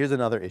here's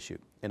another issue,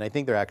 and I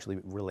think they're actually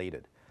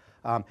related.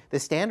 The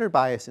standard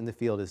bias in the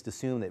field is to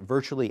assume that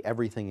virtually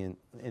everything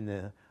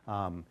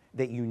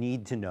that you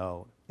need to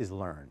know is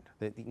learned.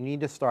 That you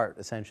need to start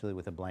essentially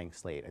with a blank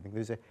slate. I think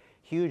there's a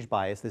huge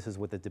bias. This is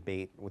what the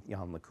debate with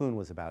Jan LeCun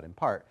was about in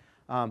part.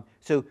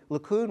 So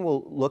LeCun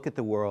will look at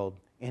the world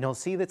and he'll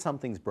see that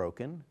something's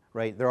broken,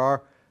 right? There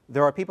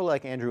are people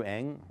like Andrew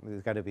Ng.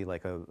 There's got to be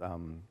like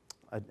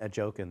a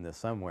joke in this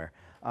somewhere.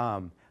 I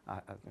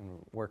can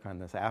work on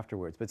this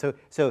afterwards. But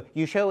so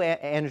you show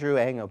Andrew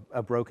Ng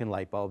a broken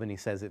light bulb, and he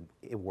says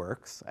it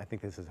works. I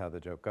think this is how the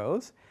joke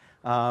goes.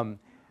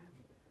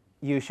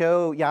 You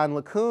show Jan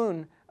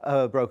LeCun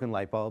a broken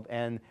light bulb,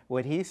 and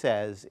what he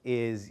says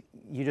is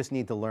you just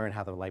need to learn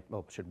how the light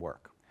bulb should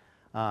work.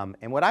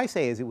 And what I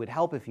say is it would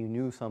help if you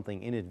knew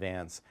something in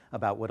advance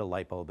about what a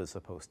light bulb is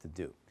supposed to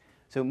do.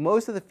 So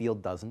most of the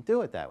field doesn't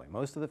do it that way.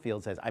 Most of the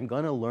field says, I'm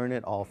going to learn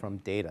it all from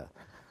data.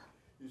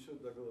 You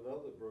showed Doug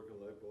Lenett the broken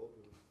light bulb,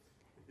 and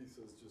he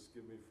says, just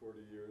give me 40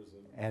 years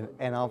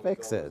and I'll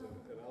fix it.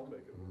 And I'll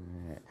make it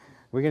work.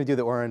 We're going to do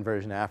the Oren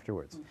version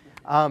afterwards.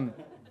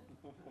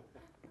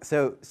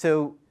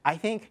 So I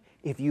think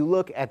if you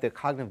look at the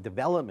cognitive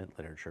development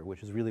literature,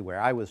 which is really where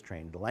I was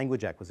trained, the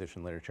language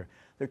acquisition literature,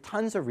 there are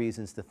tons of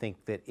reasons to think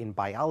that in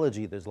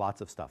biology there's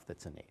lots of stuff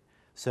that's innate.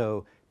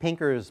 So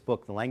Pinker's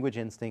book, The Language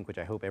Instinct, which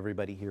I hope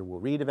everybody here will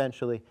read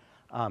eventually,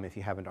 if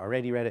you haven't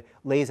already read it,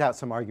 lays out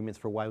some arguments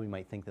for why we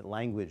might think that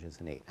language is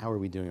innate. How are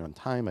we doing on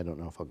time? I don't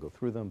know if I'll go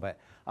through them, but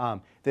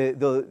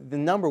the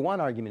number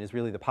one argument is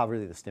really the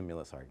poverty of the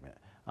stimulus argument.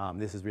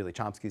 This is really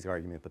Chomsky's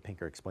argument, but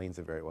Pinker explains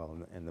it very well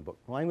in the book,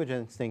 The Language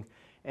Instinct.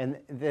 And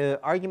the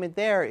argument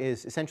there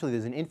is essentially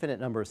there's an infinite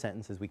number of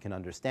sentences we can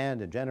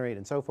understand and generate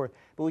and so forth,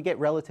 but we get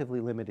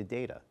relatively limited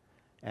data.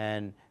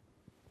 And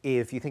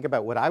if you think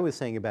about what I was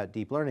saying about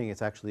deep learning,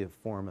 it's actually a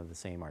form of the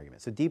same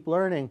argument. So deep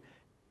learning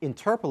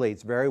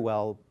interpolates very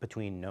well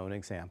between known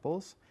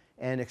examples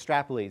and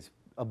extrapolates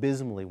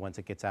abysmally once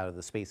it gets out of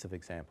the space of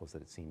examples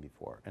that it's seen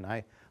before. And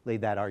I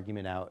laid that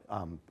argument out,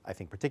 I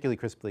think, particularly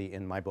crisply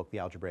in my book, The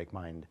Algebraic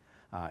Mind,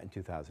 in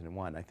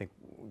 2001. I think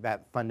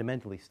that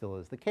fundamentally still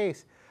is the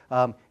case.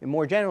 And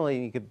more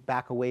generally, you could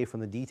back away from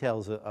the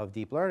details of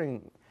deep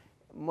learning.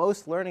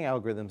 Most learning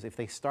algorithms, if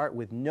they start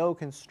with no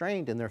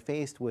constraint and they're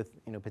faced with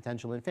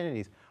potential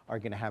infinities, are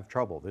going to have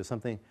trouble. There's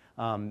something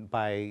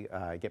by,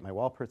 I get my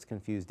Walperts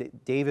confused,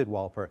 David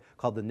Walpert,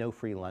 called the no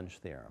free lunch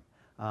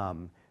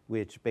theorem,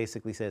 which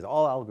basically says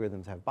all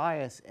algorithms have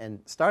bias, and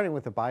starting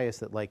with a bias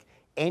that like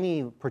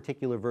any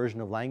particular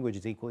version of language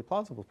is equally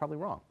plausible is probably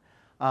wrong.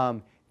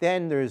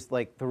 Then there's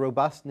like the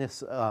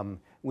robustness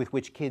with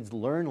which kids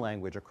learn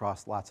language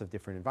across lots of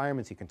different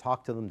environments. You can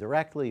talk to them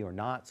directly or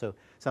not. So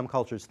some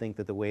cultures think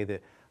that the way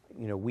that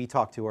we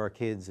talk to our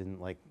kids in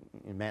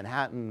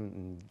Manhattan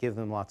and give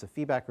them lots of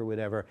feedback or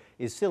whatever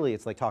is silly.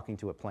 It's like talking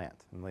to a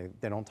plant. And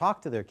they don't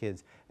talk to their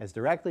kids as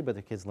directly, but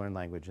the kids learn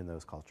language in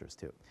those cultures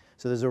too.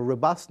 So there's a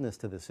robustness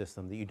to the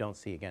system that you don't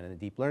see again in a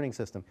deep learning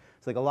system.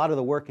 It's like a lot of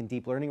the work in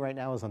deep learning right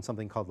now is on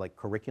something called like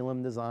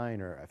curriculum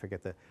design, or I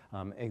forget the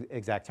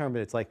exact term,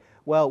 but it's like,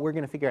 well, we're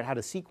going to figure out how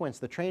to sequence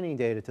the training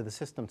data to the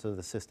system so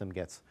the system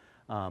gets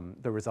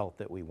the result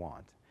that we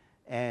want.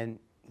 And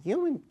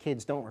human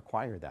kids don't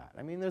require that.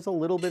 I mean, there's a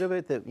little bit of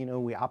it that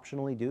we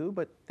optionally do,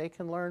 but they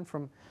can learn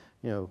from,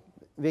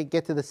 they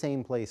get to the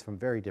same place from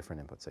very different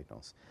input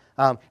signals.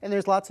 And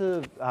there's lots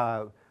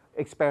of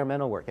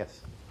experimental work.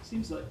 Yes?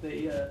 Seems like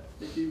they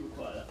do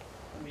require that.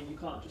 I mean, you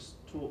can't just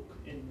talk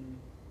in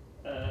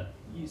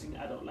using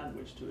adult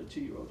language to a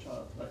 2-year-old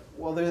child. Like,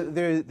 well,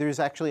 there's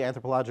actually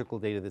anthropological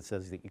data that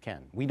says that you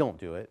can. We don't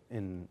do it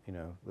in,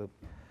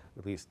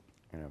 at least,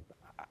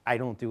 I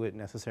don't do it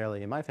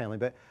necessarily in my family,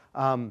 but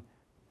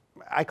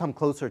I come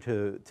closer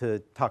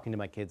to talking to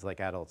my kids like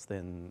adults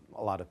than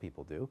a lot of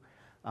people do.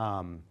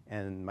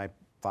 And my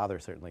father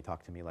certainly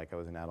talked to me like I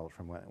was an adult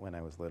from when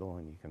I was little,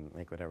 and you can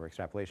make whatever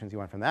extrapolations you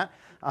want from that.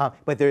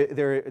 But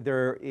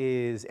there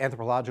is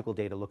anthropological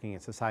data looking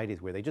at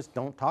societies where they just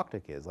don't talk to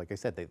kids. Like I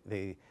said,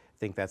 they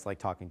think that's like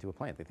talking to a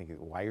plant. They think,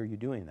 why are you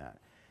doing that?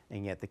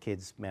 And yet the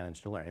kids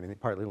manage to learn. I mean, they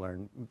partly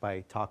learn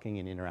by talking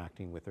and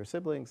interacting with their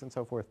siblings and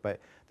so forth, but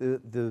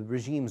the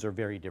regimes are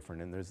very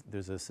different, and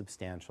there's a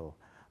substantial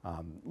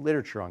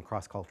literature on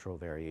cross-cultural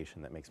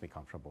variation that makes me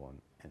comfortable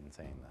in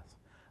saying this.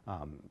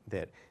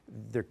 That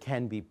there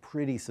can be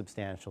pretty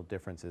substantial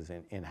differences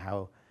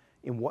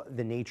in what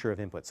the nature of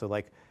input. So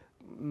like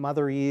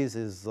motherese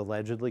is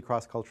allegedly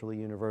cross-culturally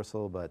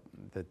universal, but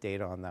the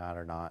data on that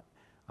are not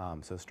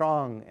so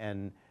strong,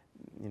 and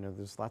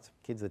there's lots of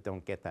kids that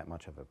don't get that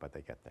much of it, but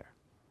they get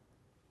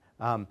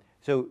there.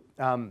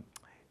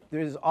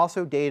 There's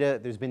also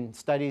data, there's been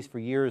studies for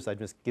years, I'm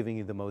just giving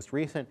you the most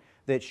recent,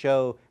 that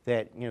show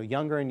that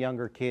younger and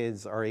younger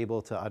kids are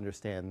able to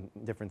understand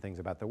different things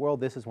about the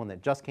world. This is one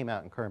that just came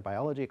out in Current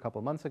Biology a couple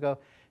of months ago,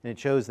 and it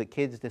shows that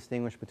kids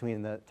distinguish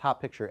between the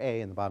top picture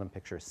A and the bottom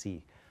picture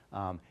C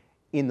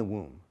in the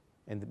womb.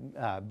 And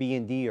B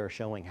and D are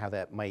showing how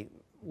that might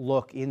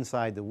look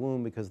inside the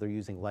womb because they're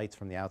using lights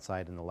from the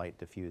outside and the light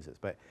diffuses.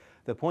 But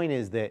the point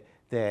is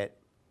that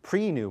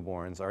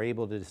pre-newborns are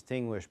able to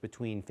distinguish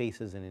between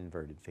faces and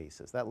inverted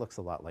faces. That looks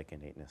a lot like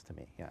innateness to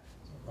me, yeah.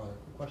 Quick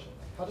question.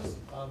 How does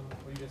what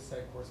you just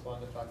said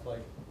correspond to the fact,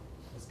 like,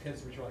 as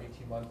kids reach around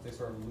 18 months, they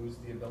sort of lose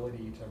the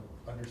ability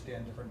to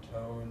understand different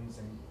tones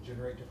and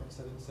generate different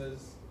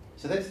sentences?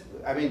 So this,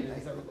 I mean,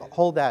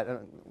 hold that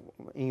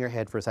in your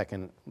head for a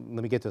second.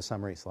 Let me get to a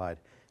summary slide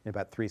in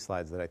about 3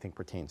 slides that I think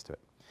pertains to it.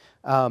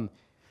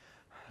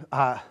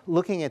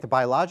 Looking at the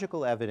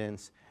biological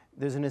evidence,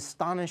 there's an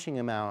astonishing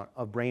amount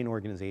of brain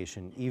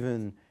organization,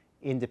 even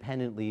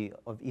independently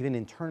of even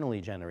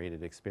internally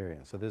generated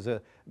experience. So there's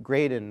a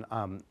great and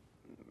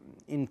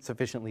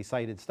insufficiently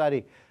cited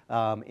study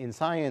in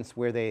Science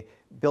where they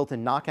built a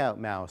knockout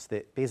mouse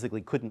that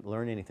basically couldn't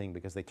learn anything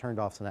because they turned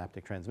off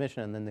synaptic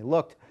transmission, and then they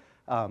looked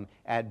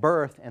at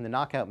birth, and the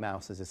knockout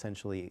mouse is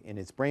essentially, in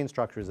its brain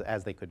structures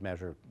as they could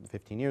measure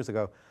 15 years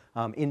ago,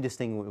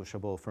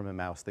 indistinguishable from a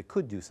mouse that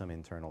could do some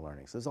internal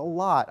learning. So there's a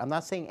lot. I'm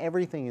not saying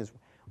everything is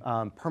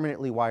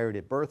permanently wired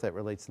at birth. That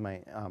relates to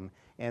my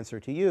answer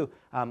to you.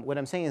 What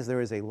I'm saying is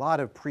there is a lot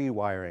of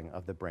pre-wiring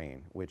of the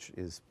brain, which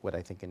is what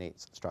I think innate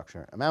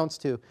structure amounts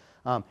to.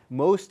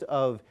 Most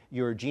of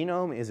your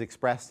genome is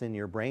expressed in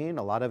your brain.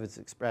 A lot of it's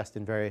expressed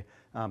in very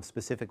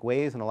specific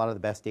ways, and a lot of the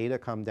best data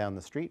come down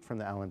the street from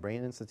the Allen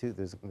Brain Institute.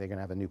 They're going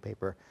to have a new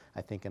paper,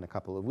 I think, in a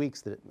couple of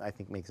weeks that I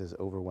think makes this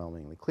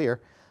overwhelmingly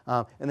clear.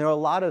 And there are a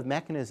lot of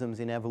mechanisms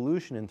in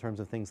evolution in terms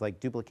of things like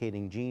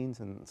duplicating genes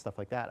and stuff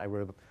like that. I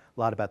wrote a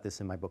lot about this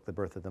in my book, The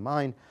Birth of the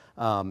Mind.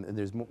 And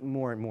there's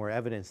more and more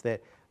evidence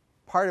that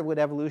part of what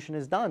evolution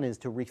has done is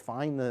to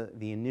refine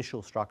the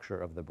initial structure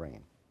of the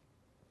brain.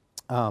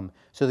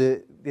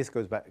 This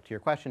goes back to your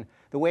question.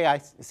 The way I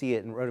see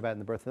it and wrote about it in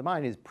The Birth of the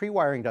Mind is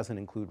pre-wiring doesn't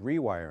include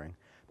rewiring.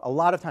 A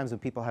lot of times when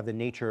people have the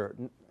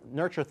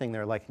nature-nurture thing,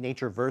 they're like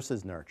nature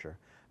versus nurture.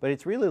 but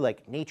it's really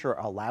like nature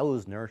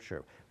allows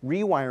nurture.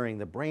 Rewiring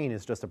the brain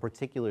is just a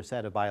particular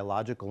set of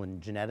biological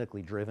and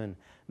genetically driven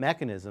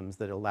mechanisms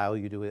that allow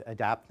you to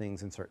adapt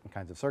things in certain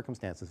kinds of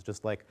circumstances,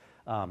 just like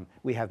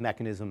we have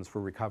mechanisms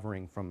for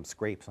recovering from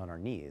scrapes on our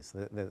knees.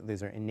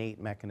 These are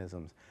innate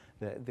mechanisms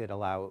that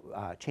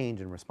allow change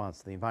in response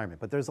to the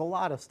environment. But there's a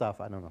lot of stuff,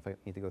 I don't know if I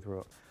need to go through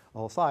a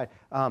whole slide,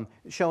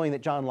 showing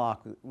that John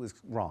Locke was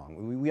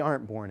wrong. We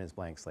aren't born as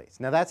blank slates.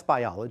 Now that's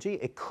biology.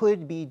 It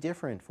could be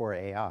different for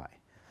AI.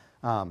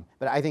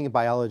 But I think in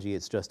biology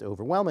it's just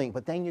overwhelming.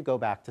 But then you go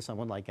back to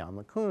someone like Jan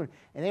LeCun,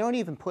 and they don't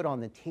even put on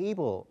the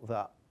table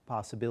the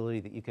possibility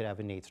that you could have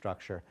innate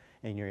structure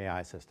in your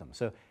AI system.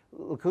 So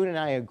LeCun and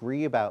I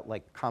agree about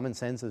like common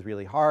sense is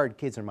really hard.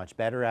 Kids are much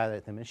better at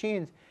it than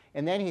machines.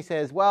 And then he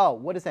says, well,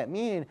 what does that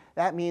mean?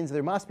 That means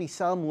there must be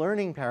some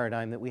learning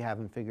paradigm that we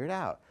haven't figured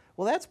out.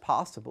 Well, that's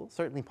possible,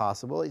 certainly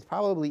possible. It's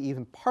probably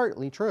even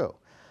partly true.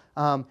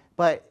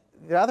 But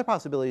the other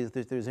possibility is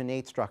that there's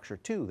innate structure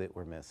too that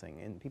we're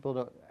missing. And people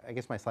don't, I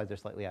guess my slides are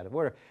slightly out of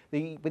order.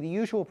 But the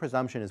usual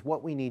presumption is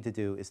what we need to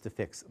do is to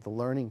fix the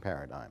learning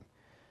paradigm.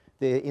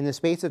 In the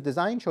space of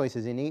design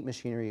choices, innate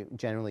machinery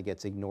generally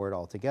gets ignored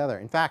altogether.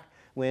 In fact,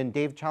 when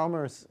Dave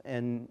Chalmers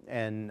and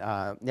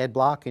Ned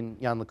Block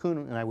and Jan LeCun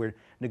and I were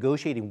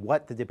negotiating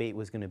what the debate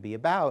was going to be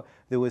about,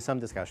 there was some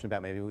discussion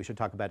about maybe we should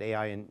talk about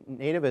AI and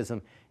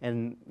nativism.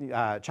 And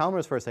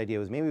Chalmers' first idea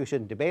was maybe we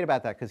shouldn't debate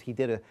about that because he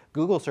did a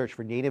Google search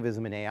for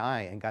nativism in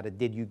AI and got a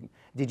did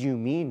you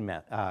mean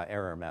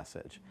error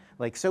message.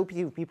 Like so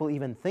few people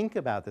even think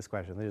about this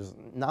question. There's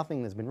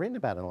nothing that's been written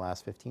about it in the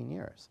last 15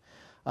 years.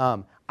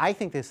 I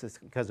think this is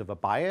because of a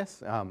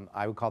bias.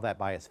 I would call that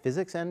bias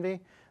physics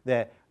envy,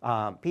 that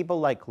people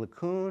like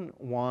LeCun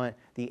want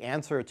the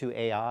answer to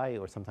AI,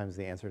 or sometimes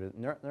the answer to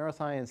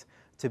neuroscience,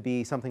 to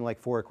be something like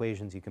 4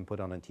 equations you can put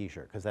on a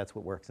t-shirt, because that's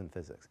what works in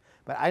physics.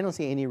 But I don't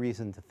see any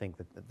reason to think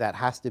that that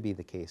has to be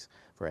the case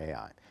for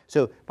AI.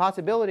 So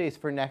possibilities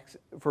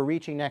for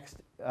reaching next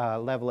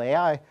level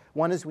AI,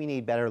 one is we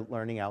need better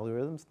learning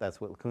algorithms.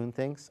 That's what LeCun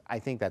thinks. I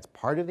think that's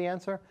part of the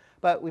answer.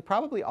 But we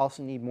probably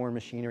also need more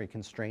machinery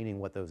constraining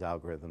what those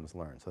algorithms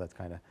learn. So that's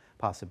kind of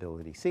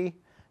possibility C.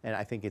 And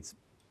I think it's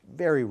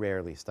very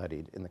rarely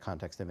studied in the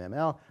context of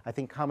ML. I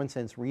think common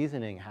sense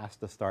reasoning has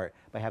to start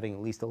by having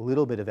at least a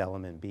little bit of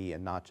element B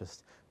and not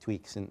just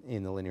tweaks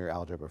in the linear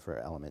algebra for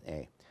element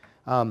A.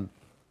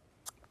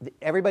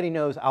 Everybody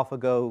knows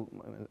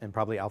AlphaGo and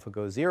probably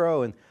AlphaGo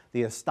 0 and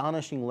the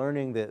astonishing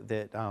learning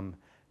that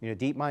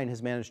DeepMind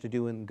has managed to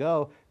do in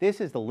Go. This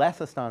is the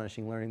less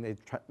astonishing learning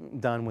they've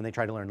done when they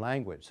try to learn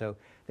language. So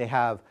they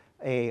have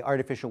an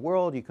artificial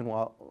world, you can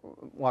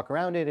walk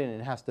around it, and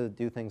it has to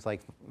do things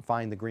like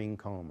find the green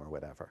comb or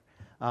whatever.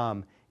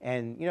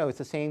 And it's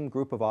the same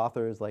group of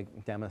authors like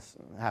Demis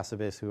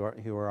Hassabis who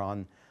are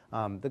on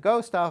the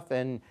Go stuff,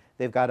 and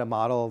they've got a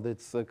model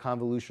that's a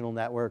convolutional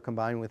network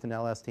combined with an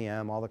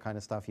LSTM, all the kind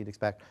of stuff you'd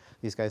expect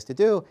these guys to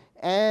do.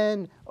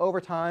 And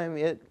over time,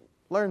 it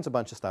learns a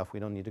bunch of stuff. We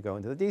don't need to go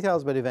into the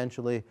details, but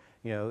eventually,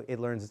 it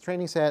learns its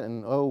training set,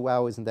 and oh,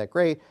 wow, isn't that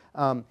great?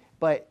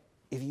 But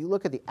if you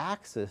look at the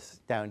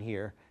axis down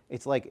here,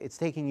 it's like it's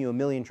taking you 1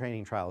 million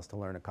training trials to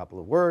learn a couple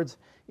of words.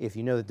 If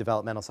you know the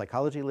developmental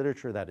psychology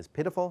literature, that is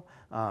pitiful.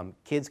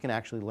 Kids can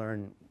actually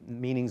learn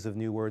meanings of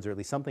new words, or at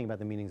least something about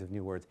the meanings of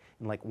new words,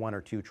 in like 1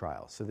 or 2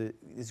 trials. So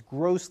it's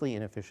grossly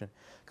inefficient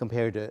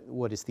compared to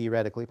what is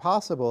theoretically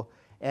possible.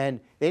 And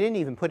they didn't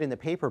even put in the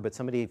paper, but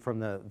somebody from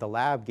the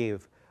lab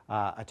gave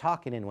a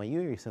talk in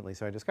NYU recently,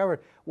 so I discovered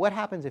what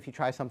happens if you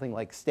try something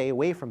like stay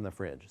away from the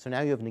fridge. So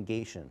now you have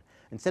negation.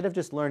 Instead of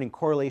just learning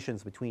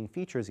correlations between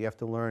features, you have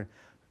to learn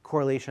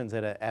correlations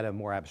at a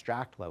more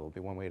abstract level, would be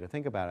one way to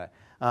think about it.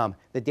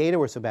 The data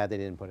were so bad they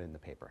didn't put it in the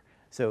paper.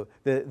 So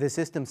the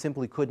system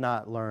simply could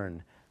not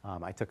learn.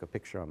 I took a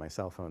picture on my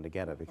cell phone to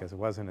get it because it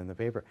wasn't in the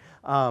paper.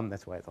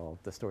 That's why it's all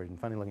distorted and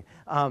funny looking.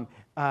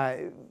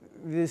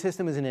 The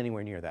system isn't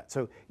anywhere near that.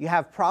 So you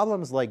have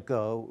problems like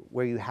Go,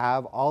 where you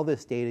have all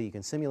this data, you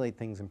can simulate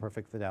things in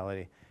perfect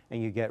fidelity,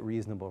 and you get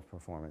reasonable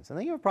performance. And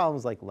then you have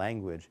problems like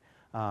language,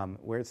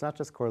 where it's not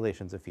just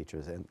correlations of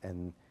features,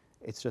 and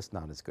it's just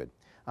not as good.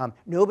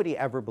 Nobody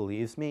ever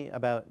believes me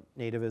about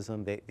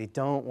nativism. They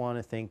don't want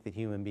to think that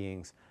human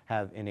beings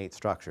have innate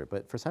structure,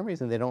 but for some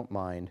reason they don't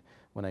mind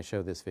when I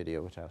show this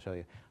video, which I'll show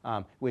you,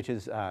 which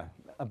is a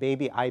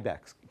baby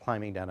ibex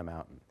climbing down a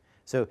mountain.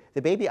 So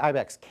the baby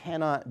ibex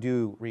cannot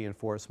do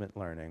reinforcement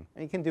learning.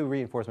 It can do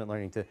reinforcement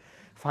learning to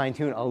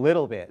fine-tune a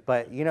little bit,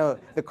 but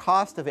the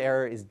cost of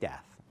error is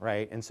death,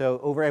 right? And so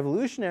over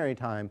evolutionary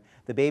time,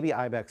 the baby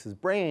ibex's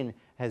brain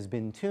has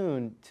been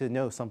tuned to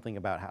know something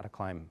about how to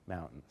climb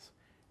mountains.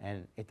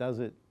 And it does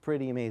it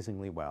pretty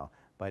amazingly well,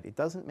 but it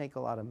doesn't make a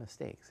lot of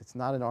mistakes. It's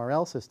not an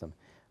RL system.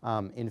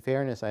 In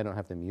fairness, I don't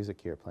have the music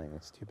here playing.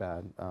 It's too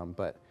bad.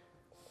 But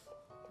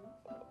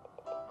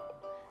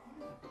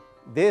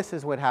this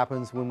is what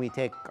happens when we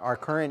take our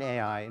current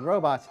AI and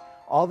robots.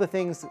 All the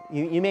things,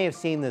 you may have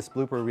seen this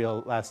blooper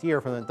reel last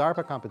year from the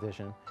DARPA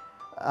competition.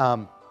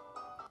 Sorry.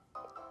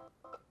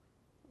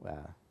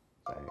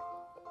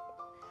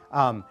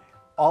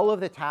 all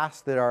of the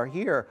tasks that are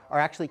here are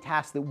actually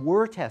tasks that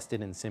were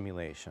tested in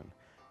simulation.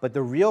 But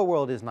the real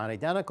world is not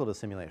identical to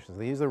simulations.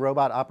 They use the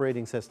robot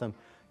operating system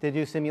to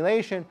do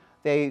simulation.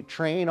 They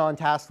train on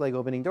tasks like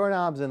opening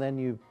doorknobs, and then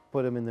you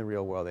put them in the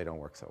real world. They don't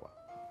work so well.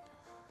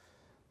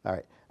 All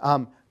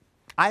right.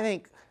 I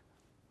think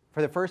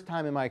for the first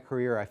time in my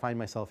career, I find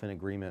myself in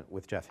agreement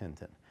with Jeff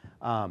Hinton.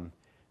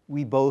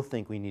 We both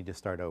think we need to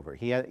start over.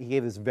 He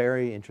gave this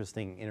very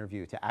interesting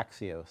interview to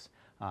Axios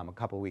a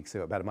couple weeks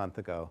ago, about a month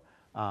ago,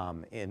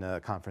 in a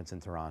conference in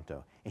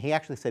Toronto. And he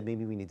actually said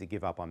maybe we need to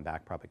give up on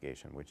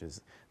backpropagation, which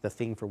is the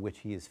thing for which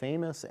he is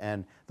famous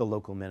and the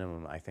local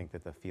minimum I think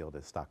that the field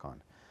is stuck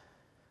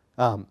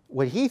on.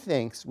 What he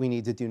thinks we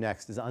need to do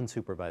next is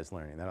unsupervised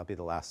learning. That'll be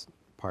the last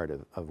part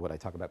of what I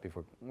talk about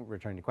before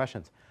returning to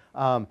questions.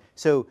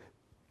 So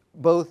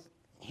both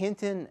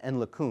Hinton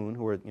and LeCun,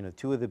 who are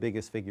two of the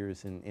biggest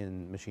figures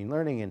in machine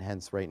learning and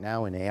hence right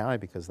now in AI,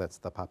 because that's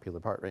the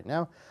popular part right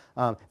now,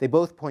 they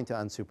both point to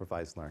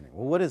unsupervised learning.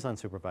 Well, what is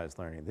unsupervised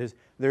learning?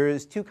 There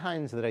is two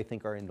kinds that I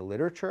think are in the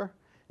literature,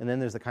 and then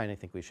there's the kind I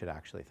think we should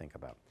actually think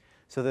about.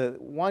 So the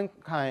one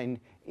kind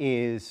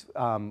is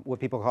what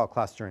people call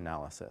cluster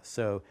analysis.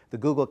 So the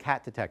Google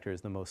cat detector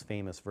is the most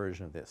famous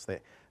version of this.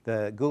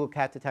 The Google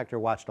cat detector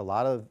watched a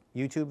lot of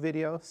YouTube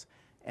videos,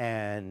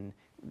 and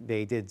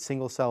they did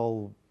single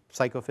cell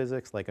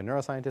psychophysics like a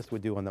neuroscientist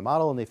would do on the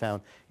model, and they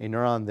found a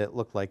neuron that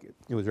looked like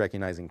it was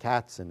recognizing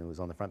cats, and it was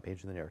on the front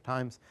page of the New York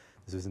Times.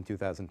 This was in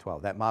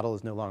 2012. That model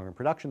is no longer in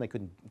production. They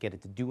couldn't get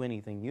it to do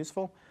anything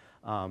useful,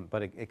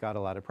 but it got a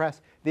lot of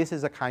press. This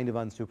is a kind of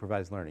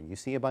unsupervised learning. You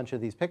see a bunch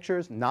of these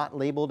pictures, not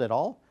labeled at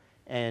all,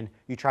 and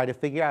you try to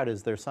figure out,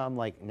 is there some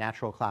like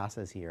natural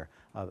classes here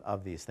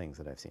of these things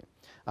that I've seen.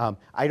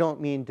 I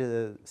don't mean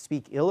to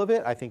speak ill of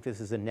it. I think this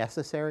is a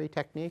necessary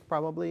technique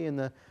probably in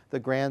the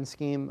grand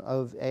scheme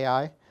of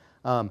AI.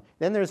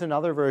 Then there's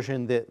another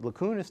version that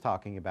LeCun is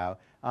talking about.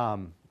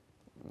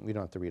 We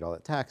don't have to read all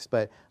that text,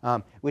 but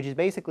which is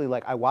basically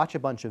like I watch a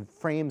bunch of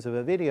frames of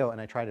a video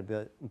and I try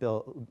to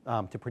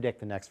to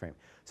predict the next frame.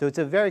 So it's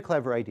a very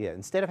clever idea.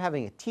 Instead of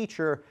having a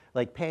teacher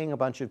like paying a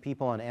bunch of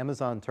people on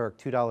Amazon Turk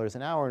 $2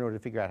 an hour in order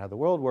to figure out how the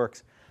world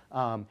works,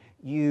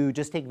 you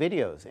just take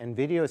videos, and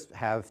videos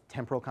have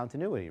temporal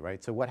continuity,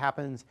 right? So what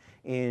happens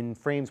in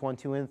frames 1,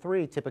 2, and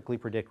 3 typically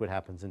predict what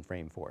happens in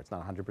frame 4. It's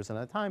not 100% of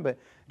the time, but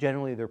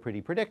generally they're pretty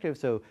predictive.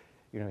 So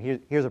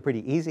here's a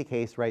pretty easy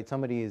case, right?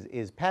 Somebody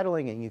is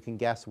pedaling, and you can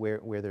guess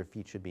where their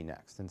feet should be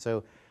next. And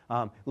so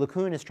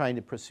LeCun is trying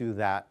to pursue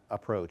that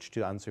approach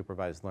to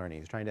unsupervised learning.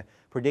 He's trying to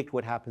predict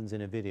what happens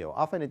in a video.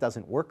 Often it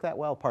doesn't work that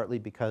well, partly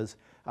because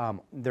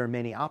there are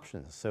many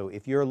options. So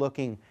if you're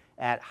looking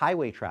at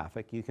highway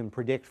traffic, you can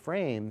predict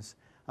frames,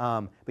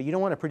 but you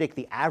don't want to predict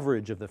the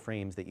average of the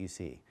frames that you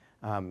see.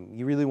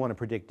 You really want to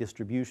predict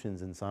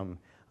distributions in some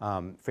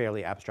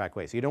fairly abstract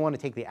way. So you don't want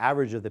to take the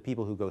average of the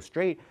people who go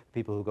straight, the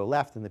people who go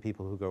left, and the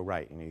people who go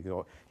right.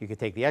 You could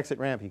take the exit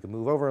ramp, you can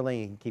move over a lane,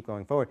 you can keep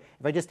going forward.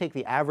 If I just take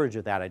the average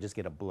of that, I just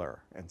get a blur.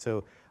 And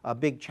so a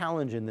big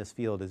challenge in this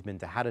field has been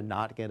to how to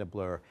not get a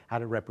blur, how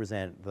to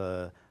represent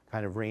the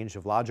kind of range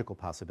of logical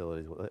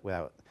possibilities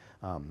without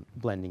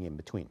blending in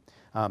between.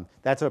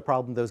 That's a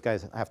problem those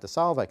guys have to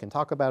solve. I can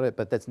talk about it,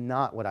 but that's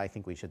not what I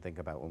think we should think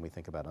about when we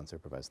think about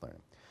unsupervised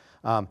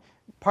learning.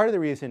 Part of the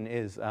reason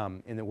is,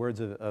 in the words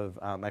of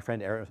my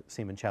friend Eric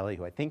Simoncelli,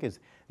 who I think is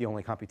the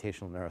only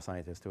computational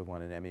neuroscientist to have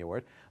won an Emmy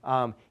Award,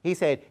 he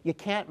said, you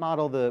can't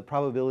model the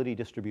probability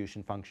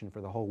distribution function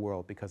for the whole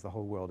world because the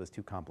whole world is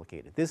too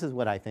complicated. This is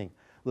what I think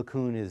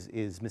LeCun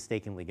is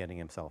mistakenly getting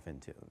himself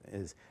into,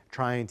 is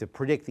trying to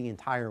predict the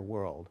entire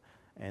world,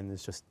 and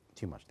there's just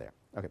too much there.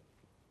 Okay.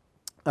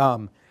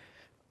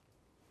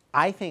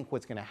 I think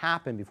what's going to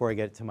happen, before I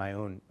get to my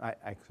own,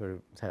 I sort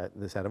of said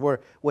this out of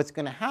order, what's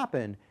going to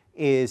happen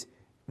is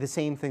the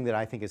same thing that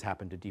I think has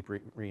happened to deep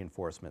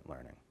reinforcement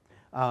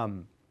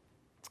learning.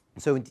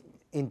 So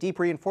in deep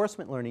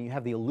reinforcement learning, you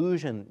have the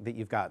illusion that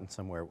you've gotten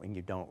somewhere when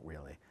you don't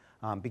really,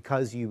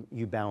 because you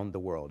bound the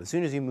world. As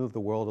soon as you move the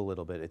world a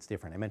little bit, it's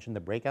different. I mentioned the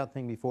breakout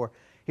thing before.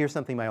 Here's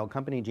something my old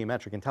company,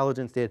 Geometric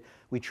Intelligence, did.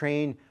 We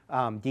trained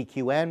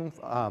DQN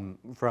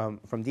from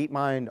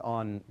DeepMind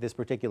on this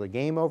particular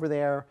game over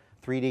there,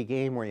 3D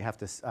game where you have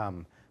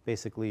to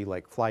basically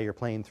like fly your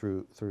plane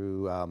through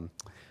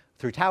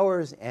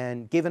towers,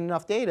 and given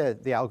enough data,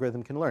 the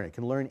algorithm can learn. It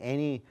can learn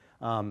any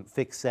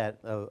fixed set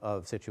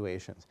of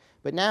situations.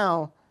 But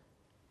now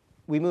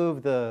we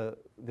move the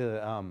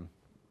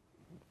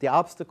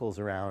obstacles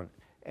around,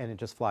 and it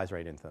just flies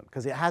right into them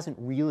because it hasn't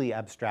really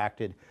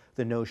abstracted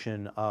the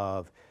notion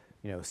of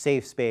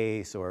safe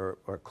space or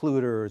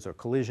occluders or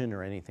collision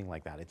or anything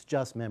like that. It's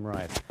just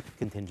memorized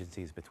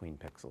contingencies between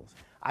pixels.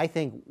 I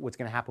think what's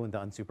going to happen with the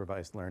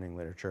unsupervised learning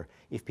literature,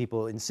 if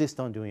people insist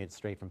on doing it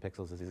straight from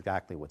pixels, is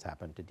exactly what's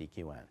happened to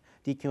DQN.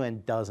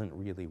 DQN doesn't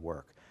really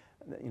work.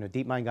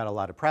 DeepMind got a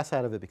lot of press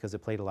out of it because it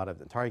played a lot of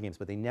Atari games,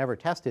 but they never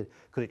tested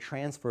could it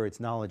transfer its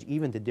knowledge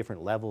even to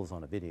different levels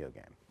on a video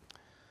game.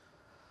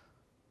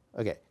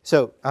 Okay,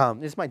 so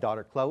this is my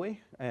daughter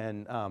Chloe,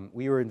 and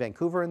we were in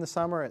Vancouver in the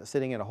summer,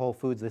 sitting at a Whole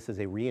Foods. This is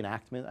a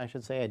reenactment, I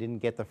should say. I didn't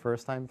get the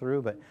first time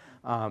through, but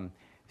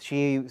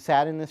she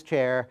sat in this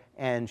chair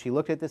and she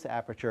looked at this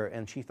aperture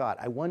and she thought,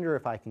 I wonder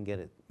if I can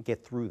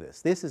get through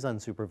this. This is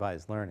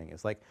unsupervised learning.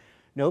 It's like,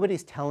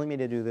 nobody's telling me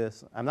to do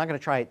this. I'm not going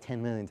to try it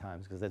 10 million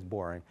times because that's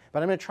boring,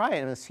 but I'm going to try it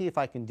and I'm going to see if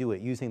I can do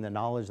it using the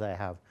knowledge that I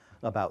have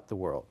about the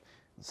world.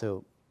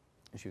 So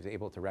she was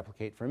able to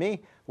replicate for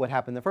me. What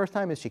happened the first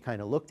time is she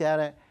kind of looked at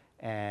it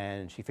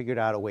and she figured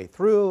out a way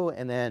through,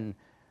 and then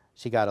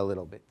she got a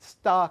little bit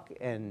stuck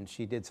and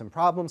she did some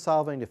problem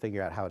solving to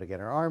figure out how to get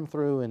her arm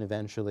through, and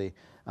eventually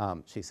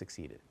she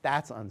succeeded.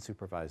 That's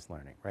unsupervised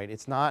learning, right?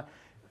 It's not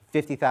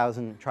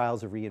 50,000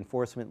 trials of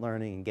reinforcement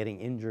learning and getting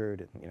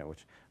injured,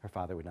 which her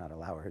father would not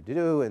allow her to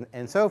do,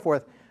 and so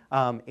forth.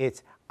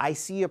 It's, I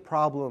see a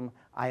problem,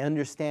 I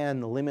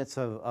understand the limits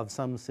of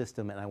some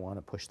system, and I want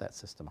to push that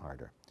system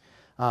harder.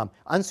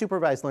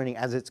 Unsupervised learning,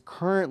 as it's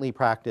currently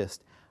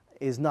practiced,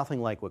 is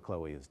nothing like what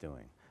Chloe is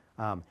doing.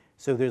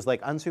 So there's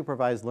like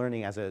unsupervised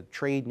learning as a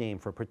trade name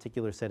for a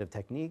particular set of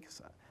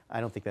techniques. I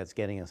don't think that's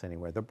getting us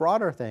anywhere. The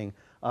broader thing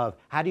of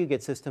how do you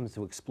get systems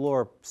to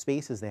explore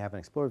spaces they haven't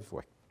explored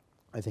before,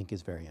 I think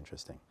is very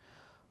interesting.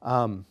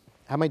 How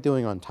am I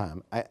doing on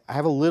time? I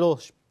have a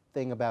little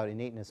thing about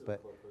innateness,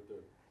 but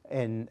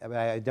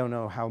I don't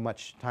know how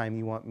much time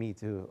you want me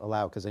to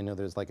allow, because I know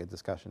there's like a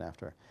discussion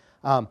after.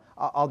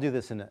 I'll do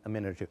this in a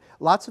minute or two.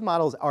 Lots of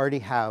models already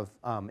have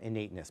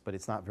innateness, but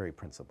it's not very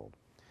principled.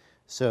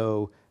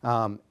 So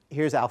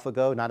here's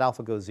AlphaGo, not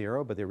AlphaGo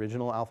 0, but the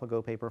original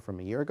AlphaGo paper from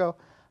a year ago.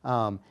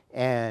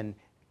 And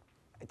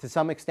to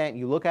some extent,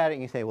 you look at it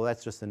and you say, well,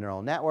 that's just a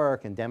neural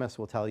network, and Demis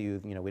will tell you,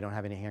 we don't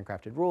have any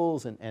handcrafted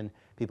rules, and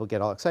people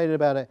get all excited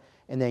about it.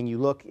 And then you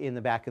look in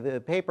the back of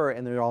the paper,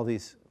 and there are all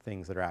these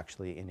things that are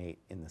actually innate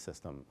in the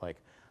system, like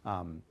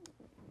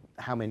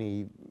how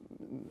many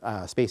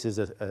spaces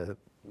a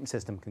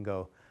system can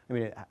go,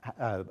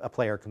 a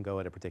player can go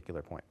at a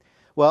particular point.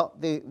 Well,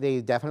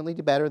 they definitely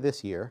did better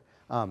this year.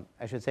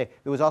 I should say,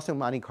 there was also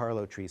Monte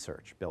Carlo tree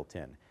search built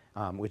in,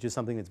 which is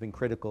something that's been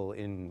critical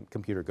in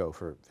computer Go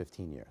for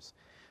 15 years.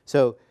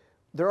 So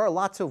there are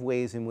lots of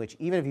ways in which,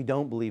 even if you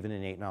don't believe in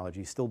innate knowledge,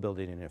 you still build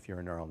it in if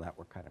you're a neural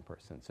network kind of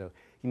person. So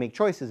you make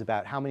choices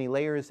about how many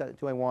layers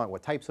do I want,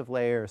 what types of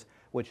layers,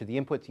 what should the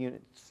input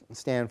units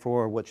stand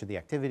for, what should the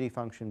activity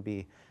function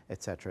be,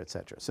 et cetera, et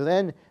cetera. So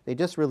then they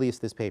just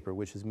released this paper,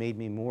 which has made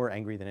me more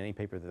angry than any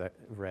paper that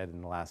I've read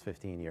in the last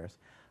 15 years,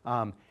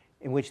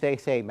 in which they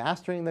say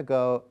mastering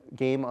the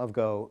game of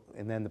Go,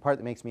 and then the part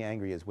that makes me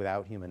angry is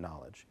without human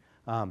knowledge.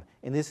 And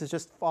this is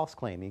just false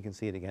claim. You can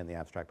see it again in the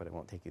abstract, but I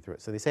won't take you through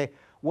it. So they say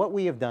what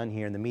we have done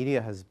here, and the media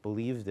has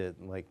believed it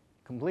like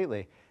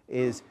completely,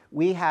 is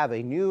we have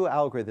a new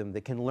algorithm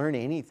that can learn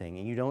anything,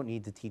 and you don't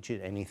need to teach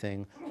it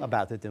anything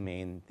about the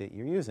domain that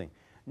you're using.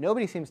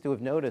 Nobody seems to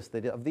have noticed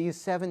that of these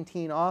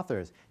 17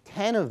 authors,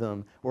 10 of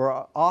them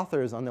were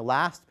authors on the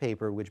last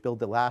paper, which built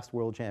the last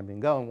world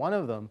champion Go, and one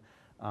of them,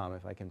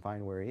 if I can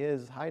find where he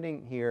is,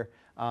 hiding here,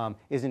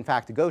 is in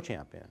fact a Go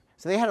champion.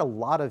 So they had a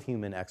lot of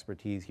human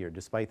expertise here,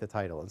 despite the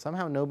title. And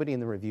somehow nobody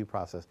in the review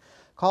process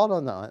called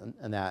on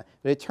that.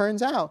 But it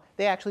turns out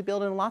they actually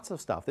built in lots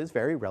of stuff that's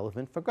very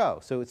relevant for Go.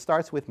 So it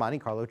starts with Monte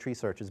Carlo tree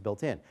search is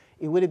built in.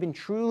 It would have been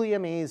truly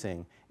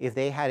amazing if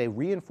they had a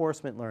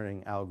reinforcement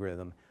learning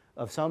algorithm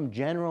of some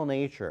general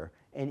nature,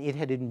 and it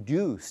had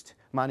induced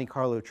Monte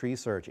Carlo tree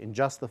search in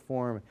just the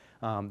form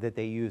that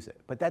they use it.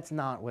 But that's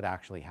not what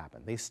actually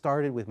happened. They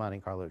started with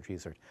Monte Carlo tree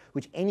search,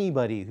 which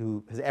anybody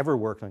who has ever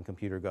worked on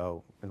computer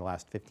Go in the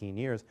last 15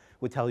 years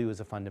would tell you is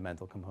a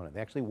fundamental component.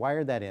 They actually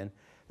wired that in.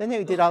 Then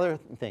they did other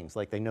things,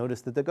 like they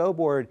noticed that the Go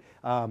board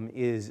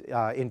is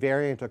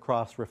invariant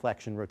across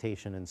reflection,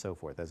 rotation, and so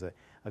forth, as a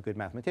good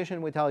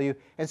mathematician would tell you.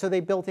 And so they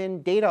built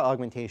in data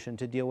augmentation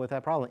to deal with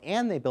that problem.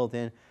 And they built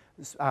in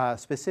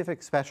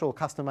specific, special,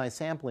 customized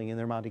sampling in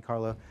their Monte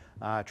Carlo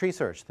tree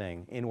search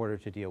thing in order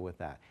to deal with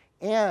that.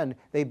 And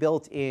they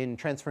built in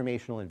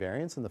transformational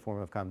invariance in the form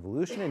of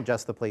convolution in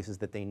just the places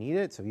that they need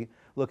it. So if you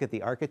look at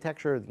the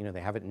architecture, they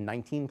have it in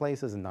 19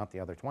 places and not the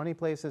other 20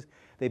 places.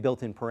 They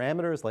built in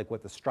parameters like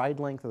what the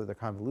stride length of the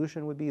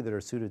convolution would be that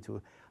are suited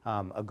to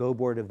a Go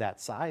board of that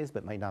size,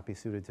 but might not be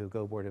suited to a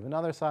Go board of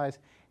another size.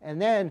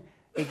 And then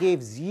it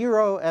gave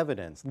zero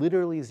evidence,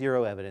 literally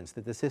zero evidence,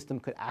 that the system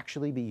could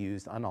actually be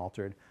used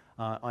unaltered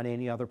on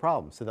any other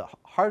problem. So the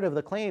heart of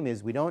the claim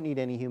is we don't need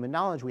any human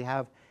knowledge. We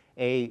have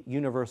a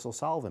universal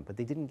solvent, but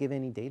they didn't give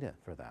any data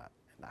for that.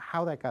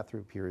 How that got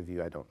through peer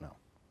review, I don't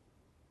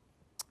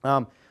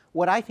know.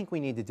 What I think we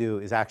need to do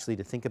is actually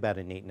to think about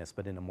innateness,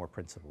 but in a more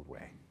principled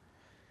way.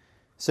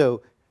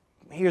 So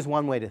here's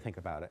one way to think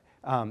about it.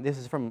 This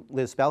is from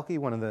Liz Spelke,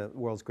 one of the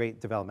world's great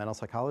developmental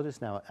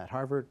psychologists now at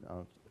Harvard.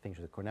 I think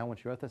she was at Cornell when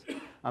she wrote this.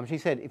 She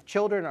said, if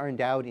children are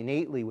endowed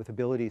innately with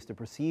abilities to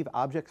perceive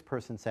objects,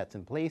 persons, sets,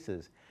 and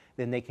places,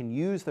 then they can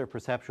use their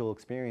perceptual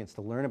experience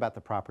to learn about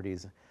the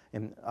properties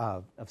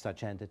of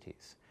such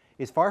entities.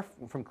 It's far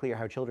from clear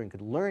how children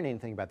could learn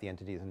anything about the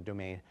entities in a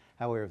domain,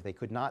 however, if they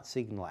could not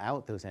signal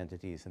out those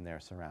entities in their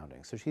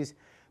surroundings. So she's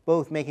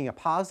both making a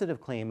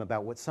positive claim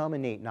about what some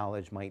innate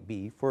knowledge might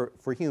be for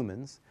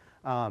humans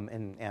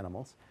and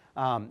animals,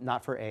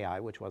 not for AI,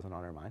 which wasn't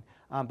on her mind.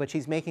 But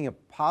she's making a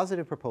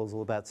positive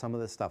proposal about some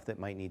of the stuff that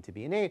might need to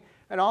be innate,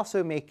 and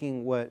also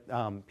making what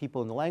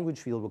people in the language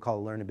field would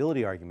call a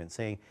learnability argument,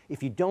 saying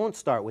if you don't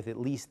start with at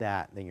least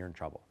that, then you're in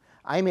trouble.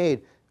 I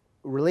made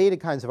related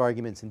kinds of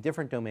arguments in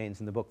different domains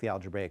in the book The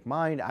Algebraic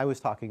Mind. I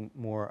was talking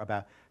more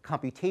about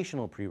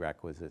computational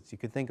prerequisites. You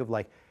could think of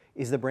like,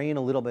 is the brain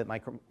a little bit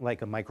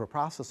like a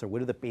microprocessor?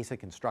 What are the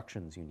basic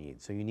instructions you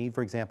need? So you need,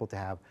 for example, to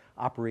have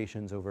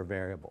operations over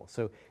variables.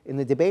 So in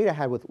the debate I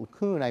had with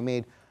LeCun, I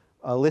made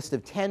a list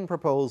of 10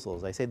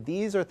 proposals. I said,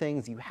 these are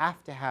things you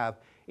have to have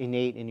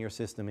innate in your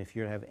system if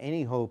you have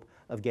any hope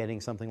of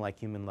getting something like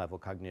human level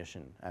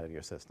cognition out of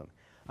your system.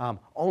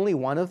 Only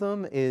one of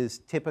them is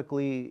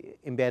typically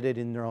embedded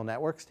in neural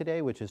networks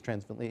today, which is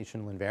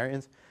translational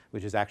invariance,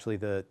 which is actually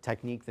the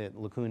technique that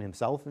LeCun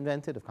himself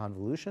invented of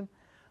convolution.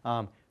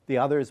 The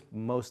others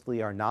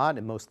mostly are not,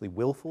 and mostly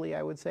willfully,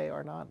 I would say,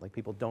 are not. Like,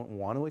 people don't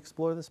want to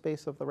explore the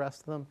space of the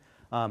rest of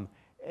them.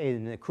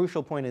 In a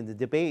crucial point in the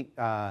debate,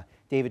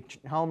 David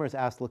Chalmers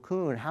asked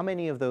LeCun, how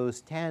many of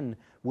those 10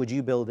 would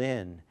you build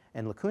in?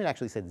 And LeCun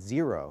actually said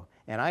 0.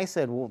 And I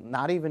said, well,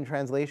 not even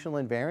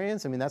translational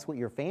invariance? I mean, that's what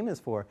you're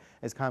famous for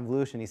as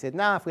convolution. He said,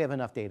 nah, if we have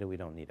enough data, we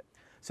don't need it.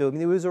 So I mean,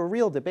 there was a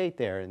real debate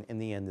there in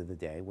the end of the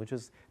day, which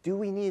is, do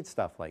we need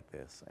stuff like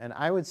this? And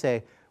I would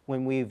say,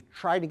 when we've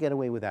tried to get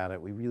away without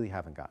it, we really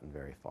haven't gotten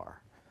very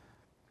far.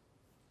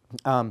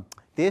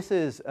 This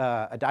is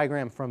a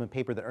diagram from a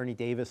paper that Ernie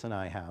Davis and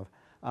I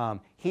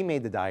have. He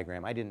made the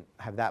diagram. I didn't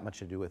have that much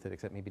to do with it,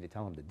 except maybe to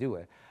tell him to do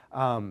it. But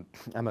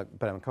I'm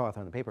a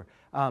co-author on the paper.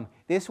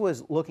 This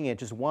was looking at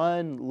just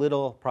one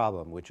little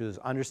problem, which was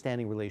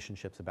understanding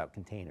relationships about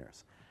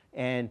containers.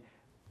 And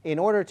in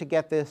order to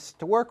get this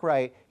to work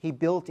right, he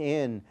built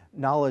in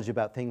knowledge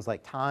about things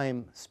like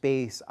time,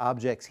 space,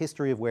 objects,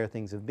 history of where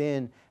things have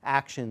been,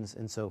 actions,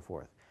 and so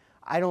forth.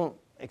 I don't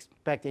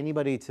expect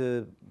anybody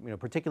to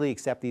particularly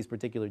accept these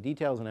particular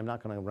details, and I'm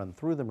not going to run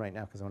through them right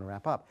now because I want to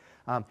wrap up.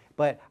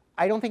 But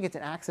I don't think it's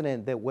an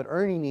accident that what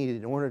Ernie needed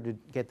in order to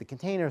get the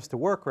containers to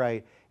work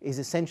right is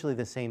essentially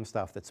the same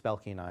stuff that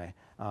Spelke and I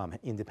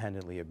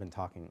independently have been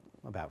talking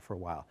about for a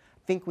while.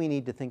 I think we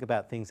need to think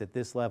about things at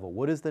this level.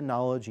 What is the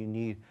knowledge you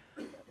need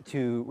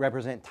to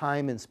represent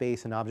time and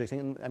space and objects?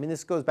 And I mean,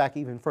 this goes back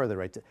even further,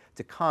 right,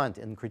 to Kant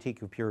and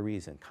Critique of Pure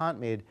Reason. Kant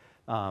made,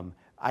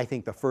 I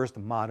think, the first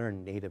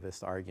modern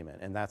nativist argument,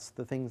 and that's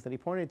the things that he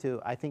pointed to.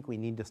 I think we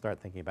need to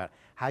start thinking about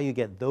how you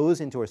get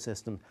those into our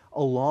system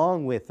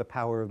along with the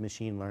power of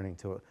machine learning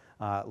to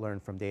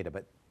learn from data.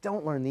 But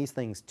don't learn these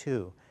things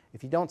too.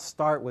 If you don't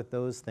start with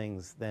those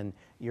things, then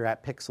you're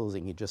at pixels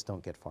and you just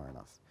don't get far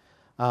enough.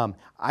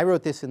 I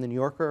wrote this in the New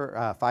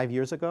Yorker 5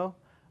 years ago.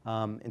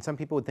 And some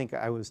people would think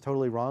I was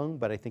totally wrong,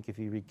 but I think if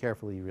you read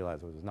carefully, you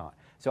realize it was not.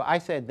 So I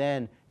said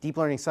then, deep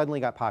learning suddenly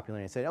got popular,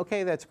 and I said,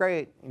 okay, that's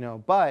great,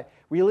 but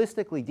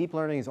realistically, deep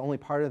learning is only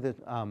part of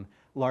the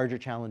larger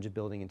challenge of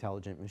building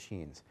intelligent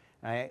machines.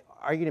 And I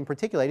argued in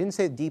particular, I didn't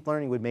say deep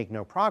learning would make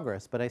no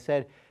progress, but I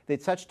said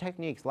that such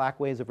techniques lack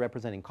ways of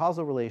representing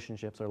causal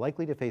relationships, are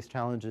likely to face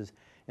challenges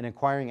in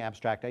acquiring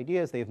abstract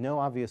ideas. They have no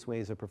obvious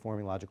ways of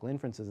performing logical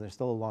inferences. They're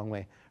still a long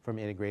way from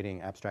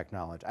integrating abstract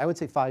knowledge. I would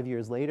say 5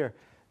 years later,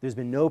 there's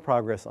been no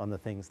progress on the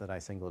things that I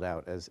singled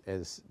out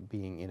as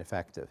being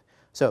ineffective.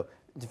 So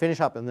to finish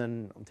up, and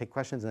then I'll take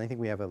questions, and I think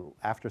we have an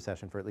after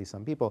session for at least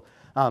some people.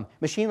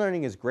 Machine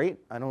learning is great.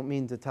 I don't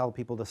mean to tell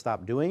people to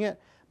stop doing it,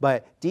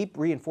 but deep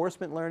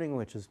reinforcement learning,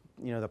 which is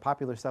the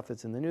popular stuff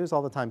that's in the news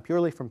all the time,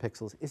 purely from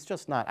pixels, is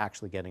just not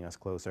actually getting us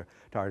closer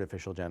to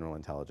artificial general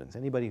intelligence.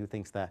 Anybody who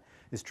thinks that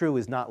is true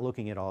is not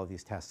looking at all of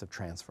these tests of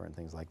transfer and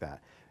things like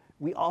that.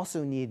 We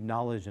also need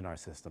knowledge in our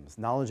systems,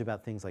 knowledge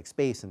about things like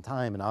space and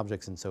time and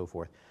objects and so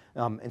forth,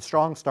 and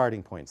strong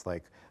starting points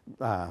like,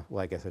 well,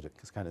 I guess I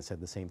just kind of said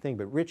the same thing,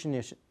 but rich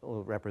initial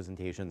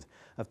representations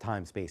of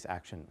time, space,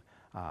 action,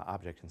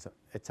 object, and so,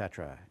 et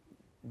cetera.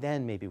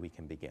 Then maybe we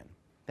can begin.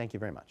 Thank you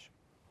very much.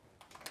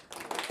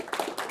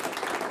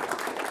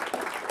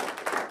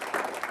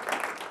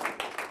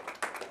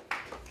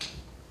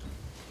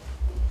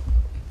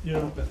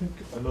 I think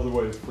another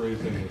way of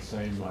phrasing the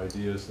same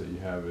ideas that you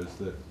have is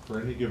that for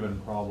any given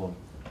problem,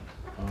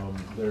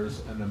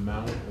 there's an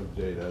amount of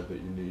data that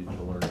you need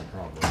to learn a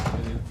problem.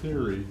 And in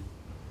theory,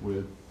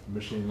 with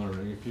machine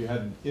learning, if you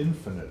had an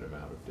infinite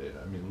amount of data,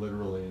 I mean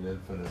literally an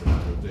infinite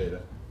amount of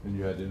data, and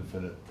you had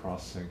infinite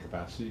processing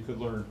capacity, you could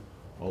learn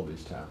all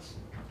these tasks.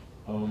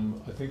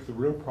 I think the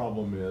real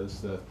problem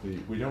is that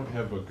we don't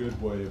have a good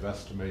way of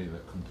estimating the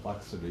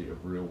complexity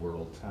of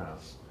real-world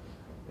tasks.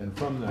 And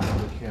from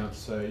that, we can't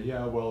say,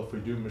 yeah, well, if we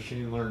do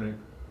machine learning,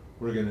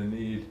 we're going to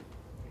need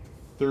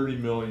 30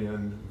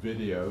 million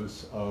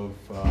videos of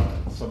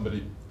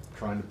somebody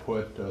trying to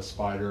put a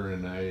spider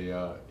in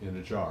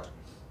a jar.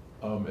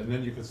 And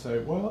then you could say,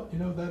 well,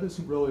 that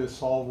isn't really a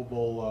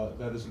solvable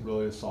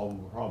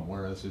problem.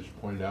 Whereas, as you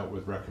pointed out,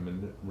 with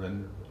recommended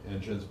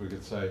engines, we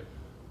could say,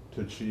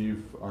 to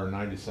achieve our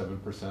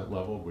 97%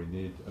 level, we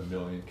need 1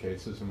 million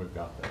cases, and we've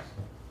got this.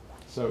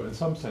 So in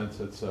some sense,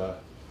 it's a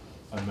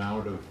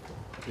amount of,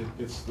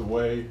 it's the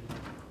way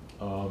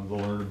the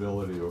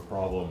learnability of a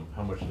problem,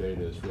 how much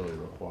data is really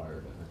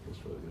required, I think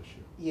is really the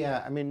issue.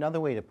 Yeah, I mean, another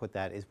way to put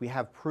that is we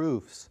have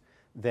proofs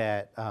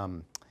that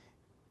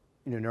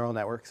neural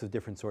networks of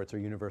different sorts are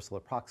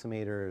universal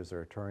approximators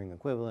or Turing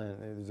equivalent.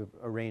 There's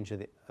a range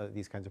of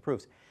these kinds of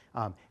proofs.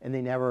 And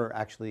they never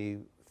actually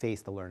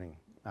face the learning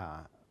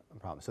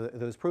problem. So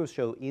those proofs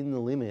show in the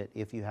limit,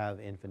 if you have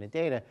infinite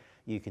data,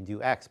 you can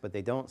do X, but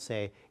they don't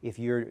say if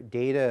your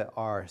data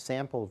are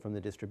sampled from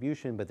the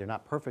distribution, but they're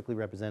not perfectly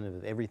representative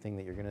of everything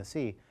that you're going to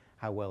see,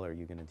 how well are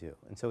you going to do?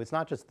 And so it's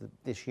not just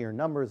the sheer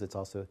numbers, it's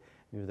also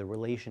the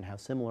relation, how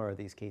similar are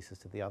these cases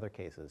to the other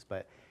cases,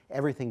 but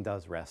everything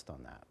does rest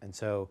on that. And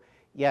so,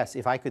 yes,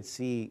 if I could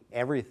see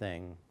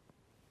everything,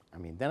 I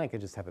mean, then I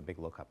could just have a big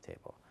lookup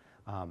table.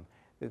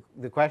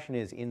 The question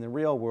is, in the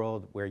real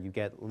world where you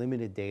get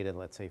limited data,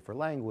 let's say for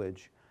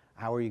language,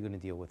 how are you going to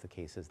deal with the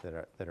cases that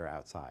are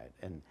outside?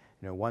 And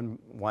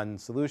one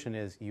solution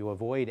is you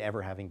avoid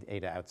ever having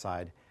data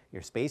outside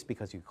your space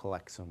because you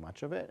collect so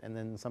much of it. And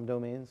then some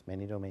domains,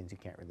 many domains, you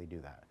can't really do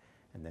that.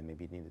 And then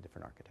maybe you need a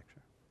different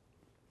architecture.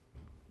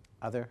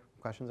 Other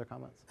questions or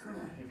comments?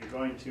 If you're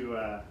going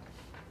to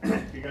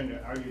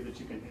argue that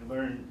you can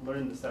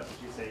learn the stuff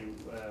that you say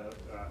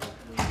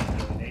we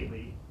know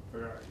innately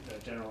for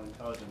general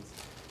intelligence,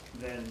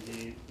 then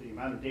the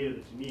amount of data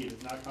that you need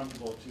is not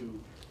comparable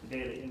to the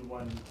data in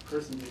one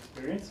person's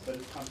experience, but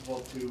it's comparable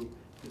to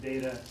the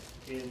data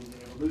in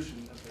the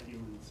evolution of the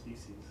human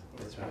species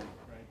over time,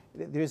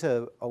 right? There's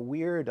a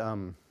weird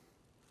kind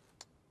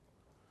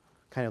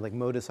of like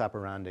modus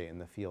operandi in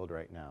the field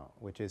right now,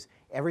 which is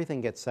everything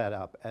gets set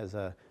up as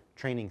a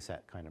training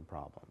set kind of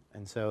problem.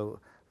 And so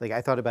like I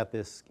thought about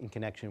this in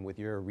connection with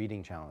your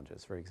reading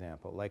challenges, for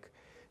example. Like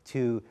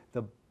to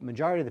the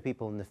majority of the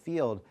people in the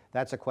field,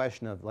 that's a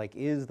question of like,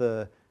 is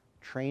the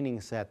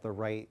training set the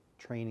right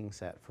training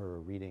set for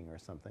reading or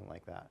something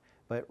like that?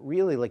 But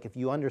really, like if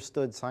you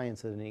understood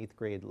science at an 8th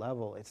grade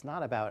level, it's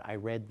not about I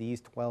read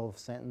these 12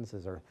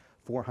 sentences or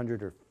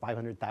 400 or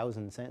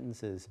 500,000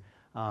 sentences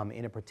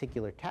in a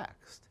particular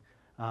text.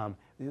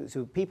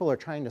 So people are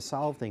trying to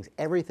solve things.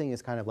 Everything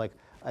is kind of like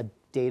a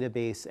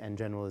database and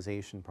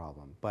generalization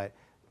problem. But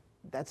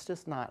that's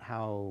just not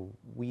how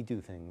we do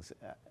things.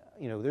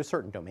 There's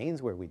certain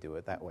domains where we do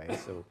it that way.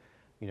 So,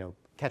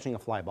 catching a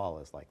fly ball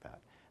is like that.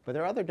 But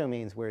there are other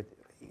domains where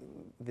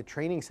the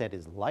training set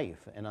is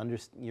life and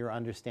your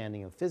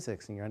understanding of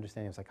physics and your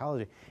understanding of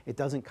psychology. It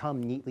doesn't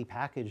come neatly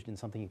packaged in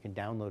something you can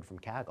download from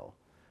Kaggle.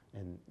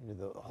 And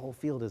the whole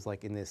field is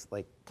like in this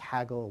like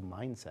Kaggle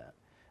mindset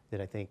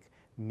that I think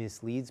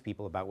misleads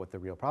people about what the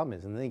real problem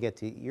is. And then they get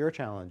to your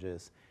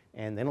challenges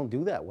and they don't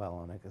do that well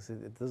on it because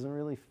it doesn't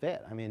really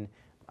fit. I mean,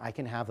 I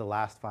can have the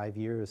last 5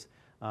 years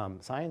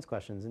science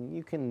questions, and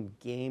you can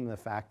game the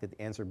fact that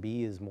answer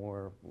B is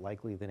more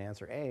likely than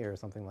answer A or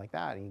something like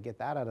that, and you get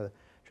that out of the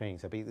training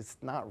set. But it's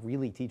not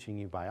really teaching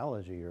you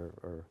biology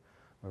or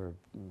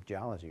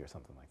geology or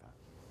something like that.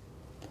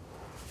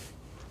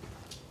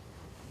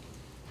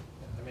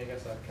 I mean, I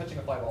guess catching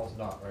a fly ball is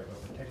not, right?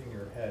 But protecting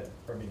your head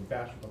from being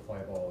bashed with a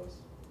fly ball is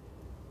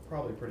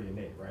probably pretty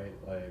innate, right?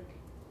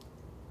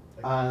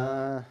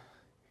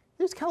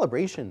 There's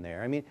calibration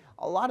there. I mean,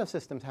 a lot of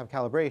systems have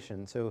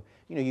calibration. So,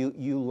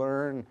 you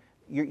learn,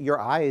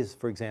 your eyes,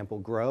 for example,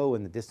 grow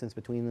and the distance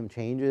between them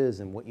changes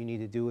and what you need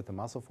to do with the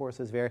muscle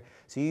forces vary.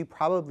 So you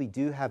probably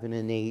do have an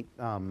innate,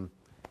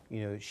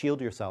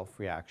 shield yourself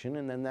reaction,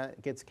 and then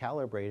that gets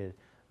calibrated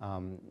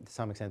to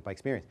some extent by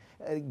experience.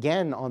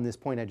 Again, on this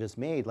point I just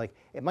made, like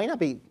it might not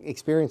be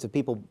experience of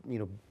people,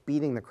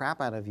 beating the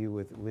crap out of you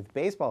with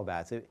baseball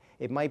bats.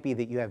 It might be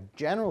that you have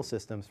general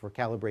systems for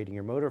calibrating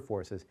your motor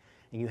forces,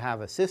 and you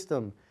have a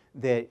system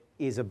that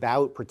is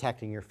about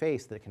protecting your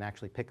face that can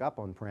actually pick up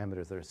on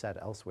parameters that are set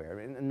elsewhere.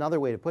 And another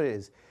way to put it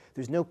is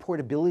there's no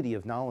portability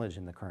of knowledge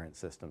in the current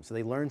system. So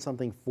they learn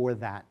something for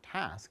that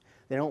task.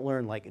 They don't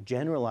learn like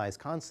generalized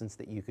constants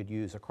that you could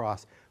use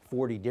across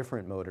 40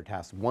 different motor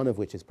tasks, one of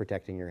which is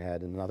protecting your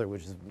head and another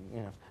which is,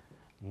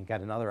 you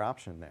got another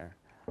option there.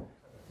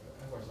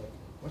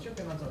 What's your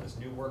opinion on this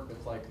new work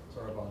that's like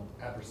sort of on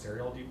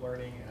adversarial deep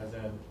learning, as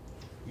in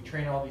we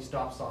train all these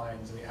stop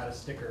signs and we add a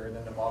sticker and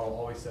then the model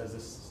always says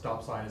this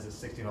stop sign is a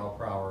 60 mile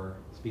per hour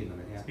Speed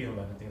limit, yeah. Speed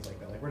limit and things like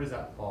that. Like where does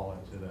that fall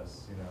into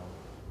this,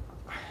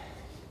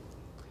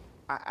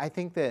 I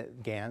think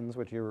that GANs,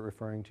 which you're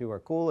referring to, are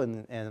cool,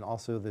 and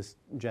also this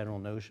general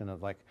notion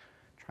of like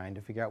trying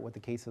to figure out what the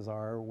cases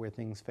are where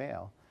things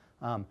fail.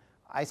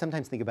 I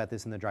sometimes think about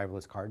this in the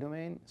driverless car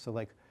domain. So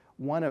like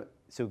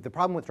so the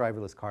problem with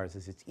driverless cars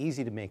is it's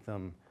easy to make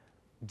them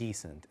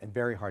decent and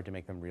very hard to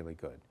make them really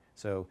good.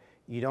 So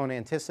if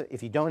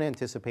you don't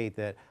anticipate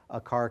that a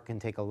car can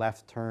take a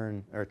left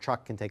turn or a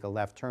truck can take a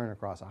left turn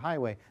across a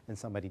highway, then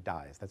somebody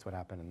dies. That's what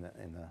happened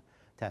in the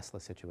Tesla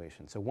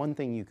situation. So one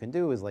thing you can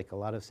do is like a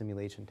lot of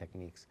simulation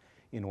techniques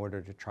in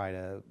order to try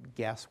to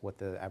guess what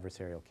the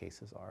adversarial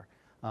cases are.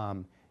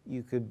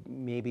 you could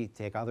maybe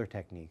take other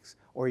techniques,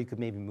 or you could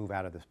maybe move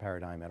out of this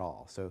paradigm at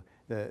all. So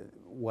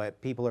what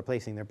people are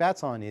placing their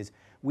bets on is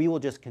we will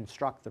just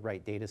construct the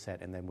right data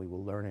set and then we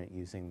will learn it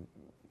using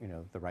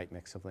the right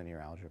mix of linear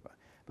algebra.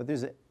 But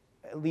there's at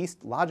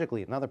least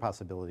logically another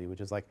possibility,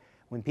 which is like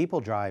when people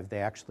drive, they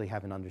actually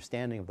have an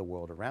understanding of the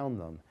world around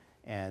them,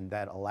 and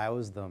that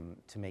allows them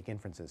to make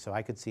inferences. So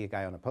I could see a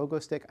guy on a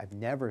pogo stick. I've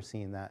never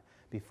seen that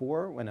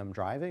before when I'm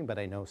driving, but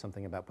I know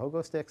something about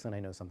pogo sticks and I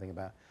know something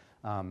about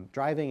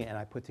driving, and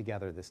I put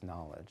together this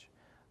knowledge.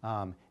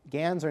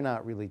 GANs are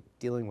not really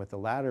dealing with the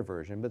latter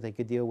version, but they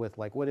could deal with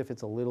like, what if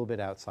it's a little bit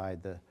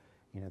outside the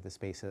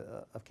space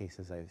of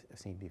cases I've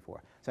seen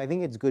before. So I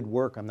think it's good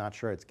work. I'm not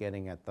sure it's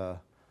getting at the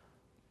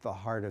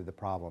heart of the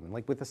problem. And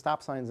like with the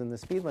stop signs and the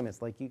speed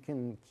limits, like you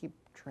can keep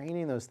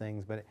training those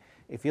things, but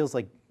it feels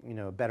like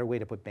a better way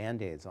to put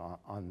Band-Aids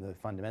on the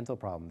fundamental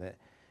problem, that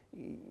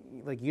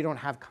like you don't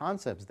have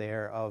concepts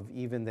there of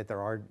even that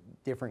there are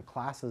different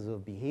classes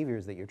of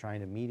behaviors that you're trying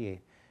to mediate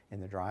in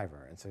the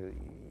driver. And so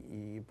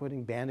you're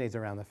putting Band-Aids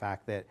around the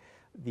fact that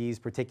these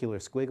particular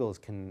squiggles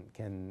can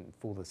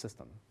fool the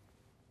system.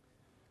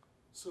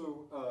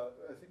 So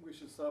I think we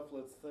should stop.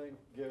 Let's thank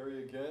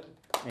Gary again.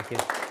 Thank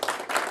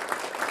you.